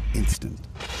in an instant.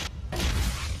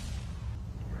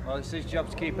 Well, it's his job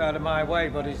to keep out of my way,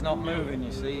 but he's not moving,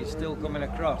 you see. He's still coming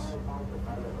across.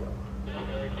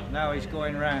 Now he's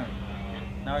going round.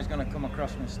 Now he's going to come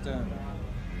across my stern.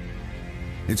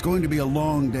 It's going to be a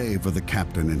long day for the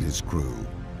captain and his crew.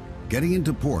 Getting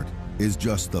into port is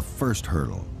just the first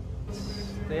hurdle. It's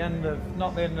the end of,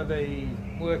 not the end of the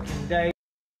working day.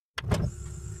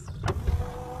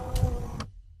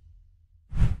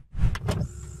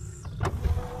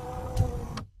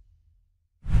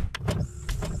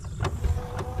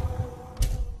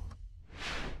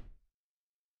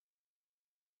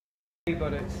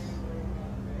 But it's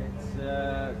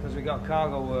because we got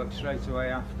cargo work straight away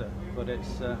after. But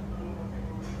it's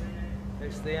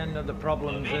the end of the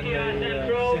problems in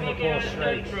the Singapore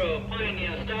Strait,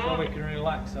 so we can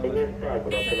relax a little.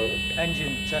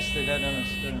 Engine tested head and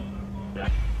stern.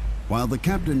 While the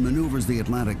captain maneuvers the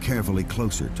Atlanta carefully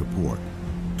closer to port,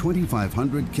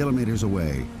 2,500 kilometers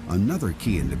away, another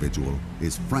key individual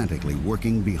is frantically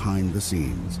working behind the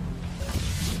scenes.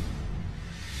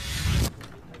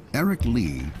 Eric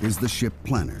Lee is the ship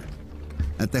planner.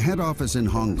 At the head office in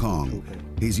Hong Kong,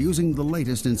 he's using the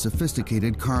latest in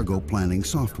sophisticated cargo planning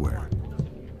software.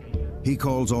 He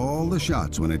calls all the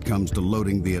shots when it comes to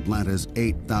loading the Atlanta's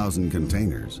 8,000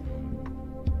 containers,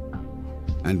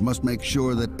 and must make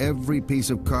sure that every piece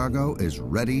of cargo is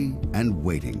ready and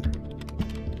waiting.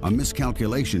 A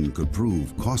miscalculation could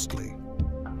prove costly.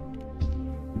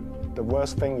 The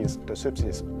worst thing is the ship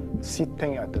is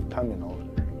sitting at the terminal,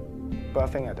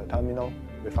 berthing at the terminal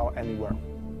without any work.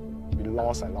 We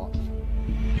lost a lot.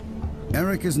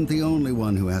 Eric isn't the only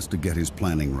one who has to get his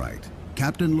planning right.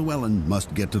 Captain Llewellyn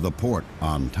must get to the port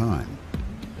on time.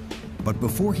 But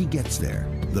before he gets there,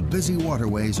 the busy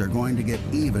waterways are going to get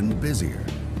even busier.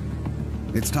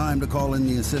 It's time to call in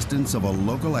the assistance of a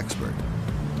local expert,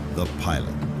 the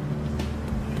pilot.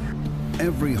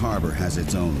 Every harbor has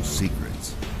its own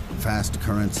secrets. Fast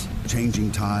currents,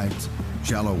 changing tides,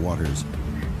 shallow waters.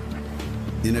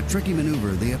 In a tricky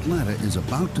maneuver, the Atlanta is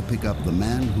about to pick up the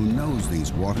man who knows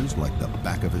these waters like the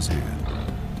back of his hand.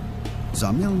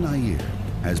 Zamil Nair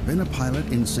has been a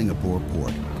pilot in Singapore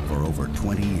port for over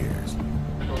 20 years.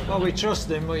 Well, we trust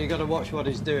him, but you got to watch what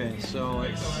he's doing. So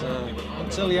it's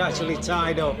until you're actually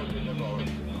tied up,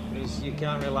 you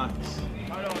can't relax.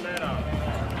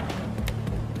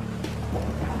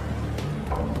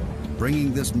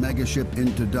 Bringing this mega ship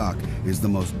into dock is the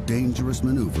most dangerous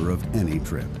maneuver of any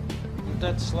trip.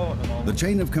 Dead slow at the moment. The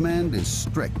chain of command is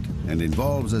strict and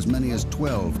involves as many as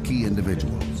 12 key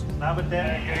individuals.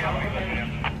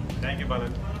 Thank you,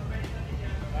 Balan.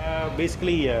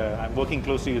 Basically, I'm working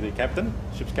closely with the captain,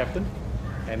 ship's captain,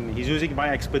 and he's using my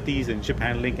expertise in ship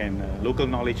handling and local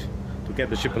knowledge to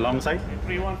get the ship alongside.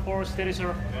 314, steady,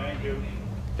 sir. Thank you.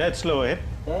 Dead slow ahead.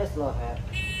 Dead slow ahead.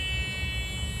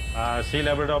 Sea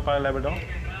Labrador, Pile Labrador.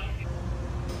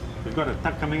 We've got a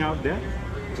tuck coming out there.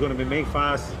 It's going to be made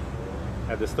fast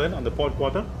at the stern on the port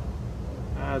quarter.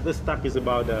 This tuck is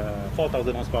about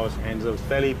 4,000 horsepower and it's a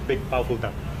fairly big, powerful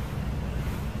tuck.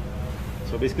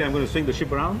 So basically I'm going to swing the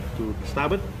ship around to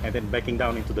starboard and then backing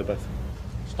down into the berth.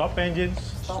 Stop engines.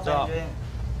 Stop engine.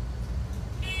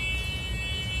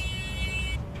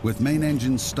 With main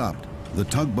engines stopped, the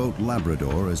tugboat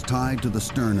Labrador is tied to the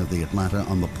stern of the Atlanta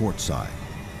on the port side.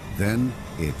 Then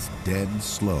it's dead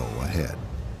slow ahead.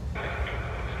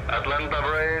 Atlanta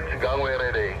bridge, gangway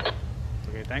ready.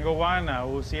 Okay, Tango 1,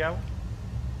 OCL.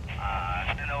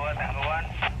 Tango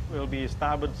 1. Will be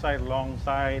starboard side, long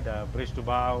side, bridge to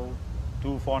bow,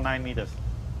 249 meters.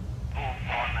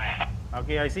 249.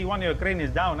 Okay, I see one of your crane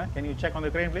is down. Can you check on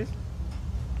the crane, please?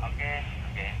 Okay.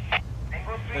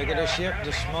 The bigger the ship,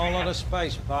 the smaller the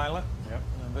space, pilot. Yep.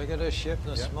 The bigger the ship,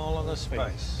 the Yep. smaller the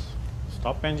space.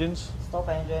 Stop engines. Stop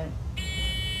engine.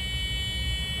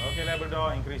 Okay,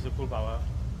 Labrador, increase the full power.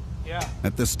 Yeah.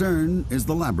 At the stern is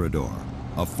the Labrador,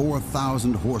 a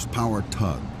 4,000 horsepower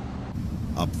tug.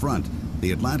 Up front,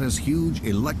 the Atlanta's huge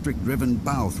electric-driven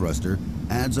bow thruster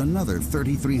adds another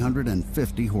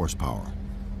 3,350 horsepower.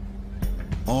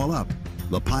 All up,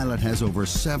 the pilot has over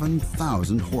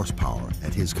 7,000 horsepower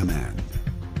at his command.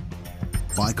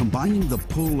 By combining the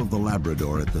pull of the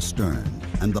Labrador at the stern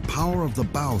and the power of the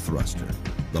bow thruster,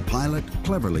 the pilot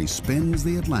cleverly spins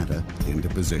the Atlanta into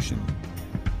position.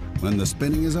 When the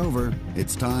spinning is over,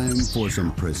 it's time for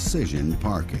some precision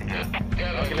parking.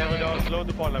 Okay, Labrador, slow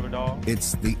to port, Labrador.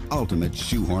 It's the ultimate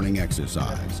shoehorning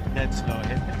exercise. Dead slow,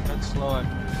 hit. That's slow.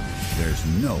 There's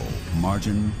no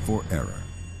margin for error.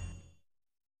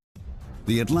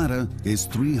 The Atlanta is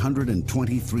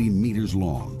 323 meters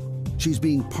long. She's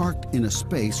being parked in a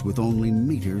space with only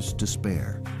meters to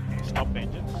spare. Stop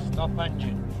engines. Stop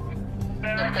engine.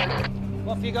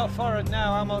 What have you got for it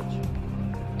now? How much?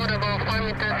 About 5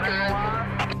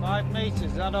 meters. 5 meters,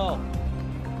 is that all?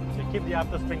 So keep the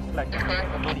after spring slack.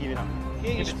 Don't heave it up.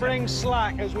 Keep your spring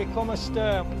slack as we come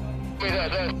astern.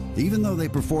 Even though they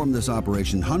perform this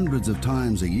operation hundreds of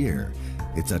times a year,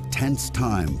 it's a tense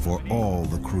time for all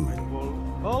the crew.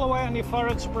 All the way on your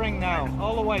forward spring now.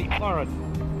 All the way forward.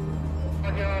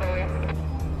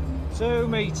 2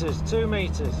 meters, 2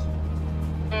 meters.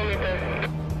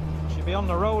 Should be on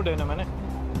the road in a minute.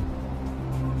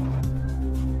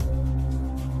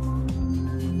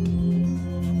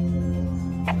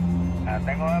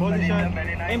 Position.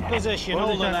 In position, hold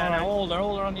her Position, there now, all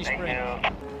hold her on your spring.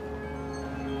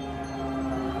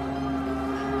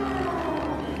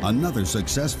 Another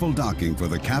successful docking for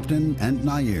the captain and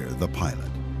Nair, the pilot.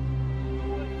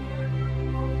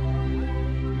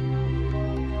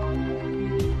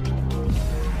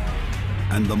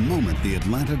 And the moment the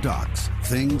Atlanta docks,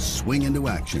 things swing into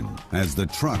action as the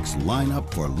trucks line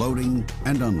up for loading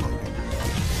and unloading.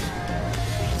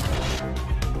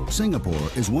 Singapore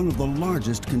is one of the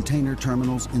largest container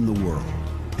terminals in the world,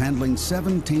 handling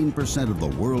 17% of the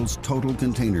world's total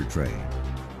container trade.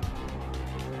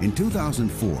 In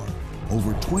 2004,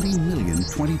 over 20 million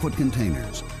 20-foot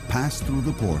containers passed through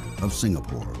the port of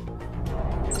Singapore.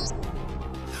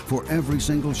 For every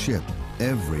single ship,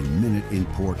 every minute in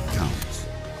port counts.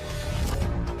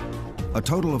 A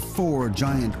total of 4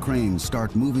 giant cranes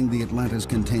start moving the Atlanta's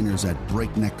containers at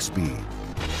breakneck speed.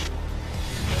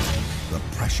 The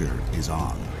pressure is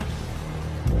on.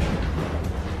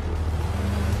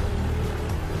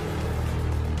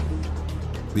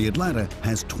 The Atlanta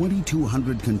has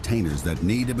 2,200 containers that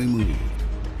need to be moved,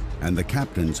 and the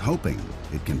captain's hoping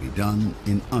it can be done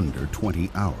in under 20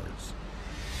 hours.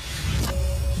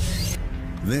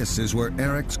 This is where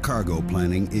Eric's cargo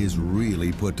planning is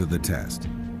really put to the test.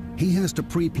 He has to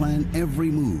pre-plan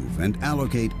every move and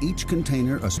allocate each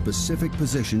container a specific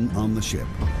position on the ship.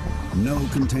 No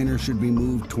container should be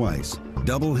moved twice.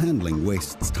 Double handling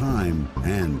wastes time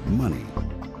and money.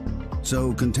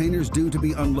 So containers due to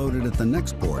be unloaded at the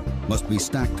next port must be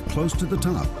stacked close to the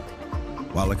top,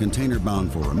 while a container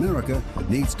bound for America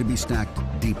needs to be stacked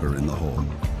deeper in the hold.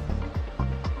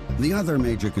 The other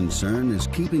major concern is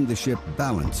keeping the ship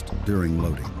balanced during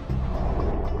loading.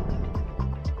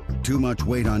 Too much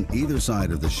weight on either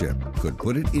side of the ship could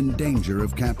put it in danger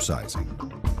of capsizing.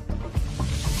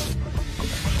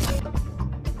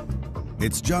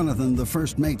 It's Jonathan, the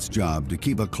first mate's job, to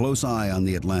keep a close eye on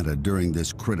the Atlanta during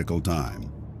this critical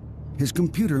time. His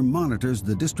computer monitors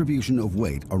the distribution of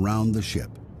weight around the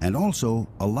ship and also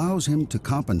allows him to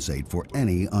compensate for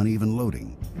any uneven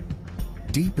loading.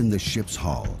 Deep in the ship's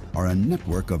hull are a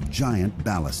network of giant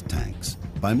ballast tanks.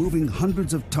 By moving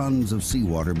hundreds of tons of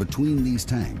seawater between these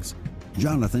tanks,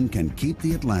 Jonathan can keep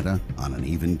the Atlanta on an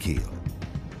even keel.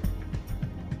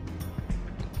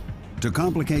 To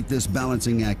complicate this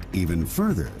balancing act even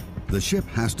further, the ship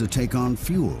has to take on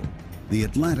fuel. The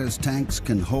Atlanta's tanks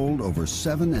can hold over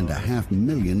 7.5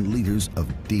 million liters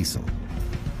of diesel.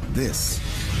 This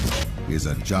is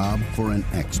a job for an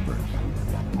expert.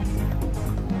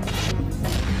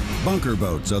 Bunker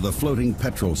boats are the floating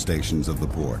petrol stations of the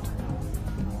port.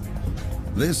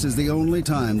 This is the only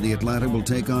time the Atlanta will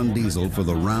take on diesel for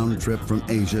the round trip from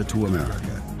Asia to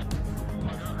America.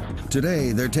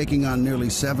 Today, they're taking on nearly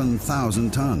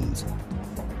 7,000 tons.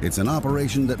 It's an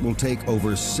operation that will take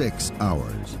over 6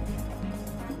 hours.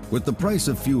 With the price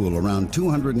of fuel around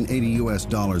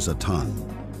 $280 a ton,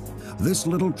 this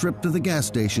little trip to the gas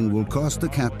station will cost the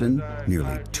captain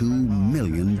nearly $2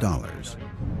 million.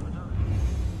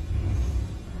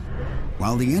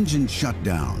 While the engine's shut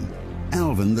down,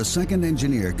 Alvin, the second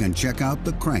engineer, can check out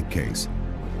the crankcase.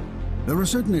 There are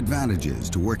certain advantages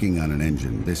to working on an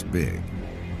engine this big.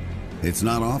 It's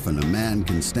not often a man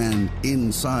can stand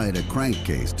inside a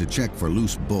crankcase to check for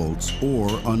loose bolts or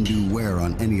undue wear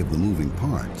on any of the moving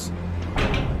parts.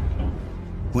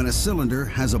 When a cylinder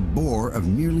has a bore of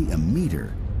nearly 1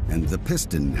 meter and the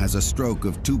piston has a stroke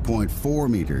of 2.4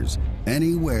 meters,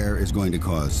 any wear is going to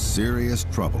cause serious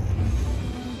trouble.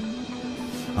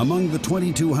 Among the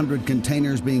 2,200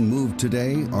 containers being moved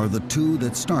today are the 2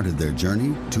 that started their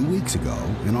journey 2 weeks ago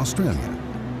in Australia.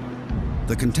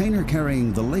 The container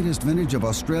carrying the latest vintage of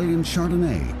Australian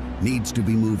Chardonnay needs to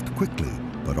be moved quickly,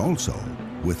 but also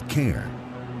with care.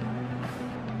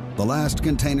 The last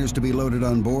containers to be loaded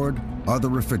on board are the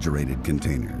refrigerated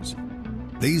containers.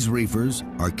 These reefers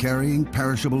are carrying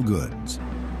perishable goods.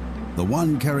 The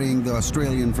one carrying the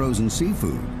Australian frozen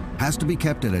seafood has to be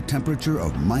kept at a temperature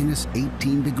of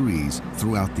 -18 degrees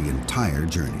throughout the entire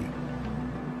journey.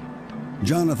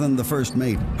 Jonathan, the first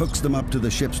mate, hooks them up to the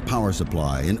ship's power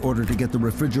supply in order to get the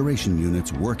refrigeration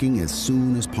units working as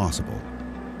soon as possible.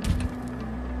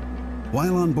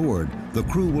 While on board, the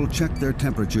crew will check their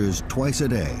temperatures twice a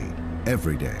day,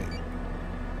 every day.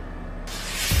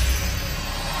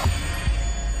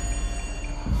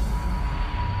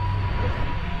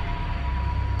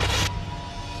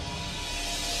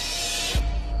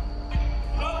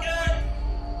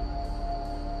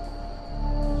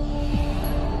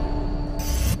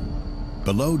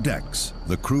 Below decks,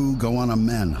 the crew go on a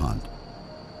manhunt.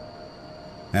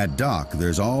 At dock,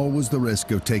 there's always the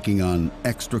risk of taking on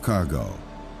extra cargo,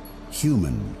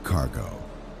 human cargo.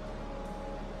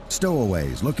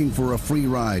 Stowaways looking for a free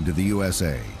ride to the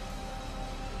USA.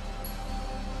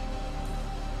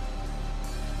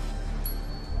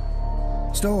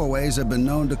 Stowaways have been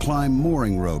known to climb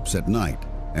mooring ropes at night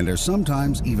and are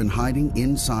sometimes even hiding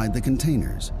inside the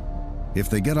containers. If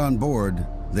they get on board,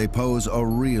 they pose a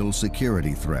real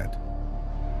security threat.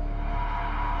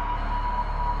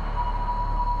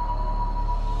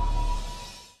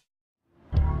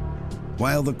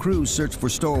 While the crews search for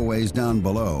stowaways down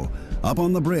below, up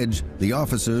on the bridge, the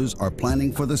officers are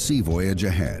planning for the sea voyage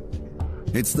ahead.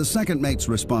 It's the second mate's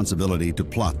responsibility to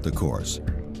plot the course.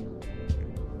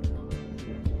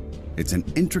 It's an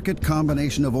intricate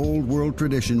combination of old world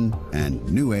tradition and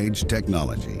new age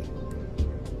technology.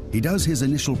 He does his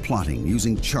initial plotting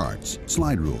using charts,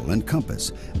 slide rule, and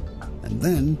compass, and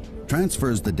then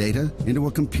transfers the data into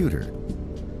a computer.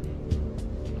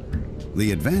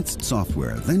 The advanced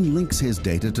software then links his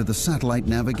data to the satellite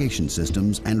navigation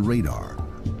systems and radar.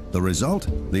 The result?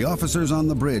 The officers on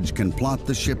the bridge can plot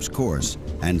the ship's course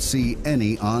and see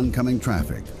any oncoming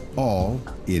traffic, all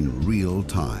in real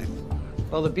time.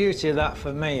 Well, the beauty of that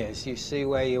for me is you see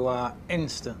where you are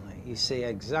instantly. You see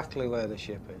exactly where the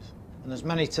ship is. And there's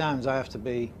many times I have to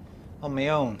be on my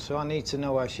own, so I need to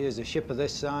know where she is. A ship of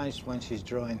this size, when she's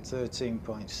drawing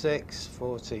 13.6,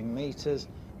 14 meters,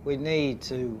 we need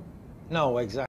to know exactly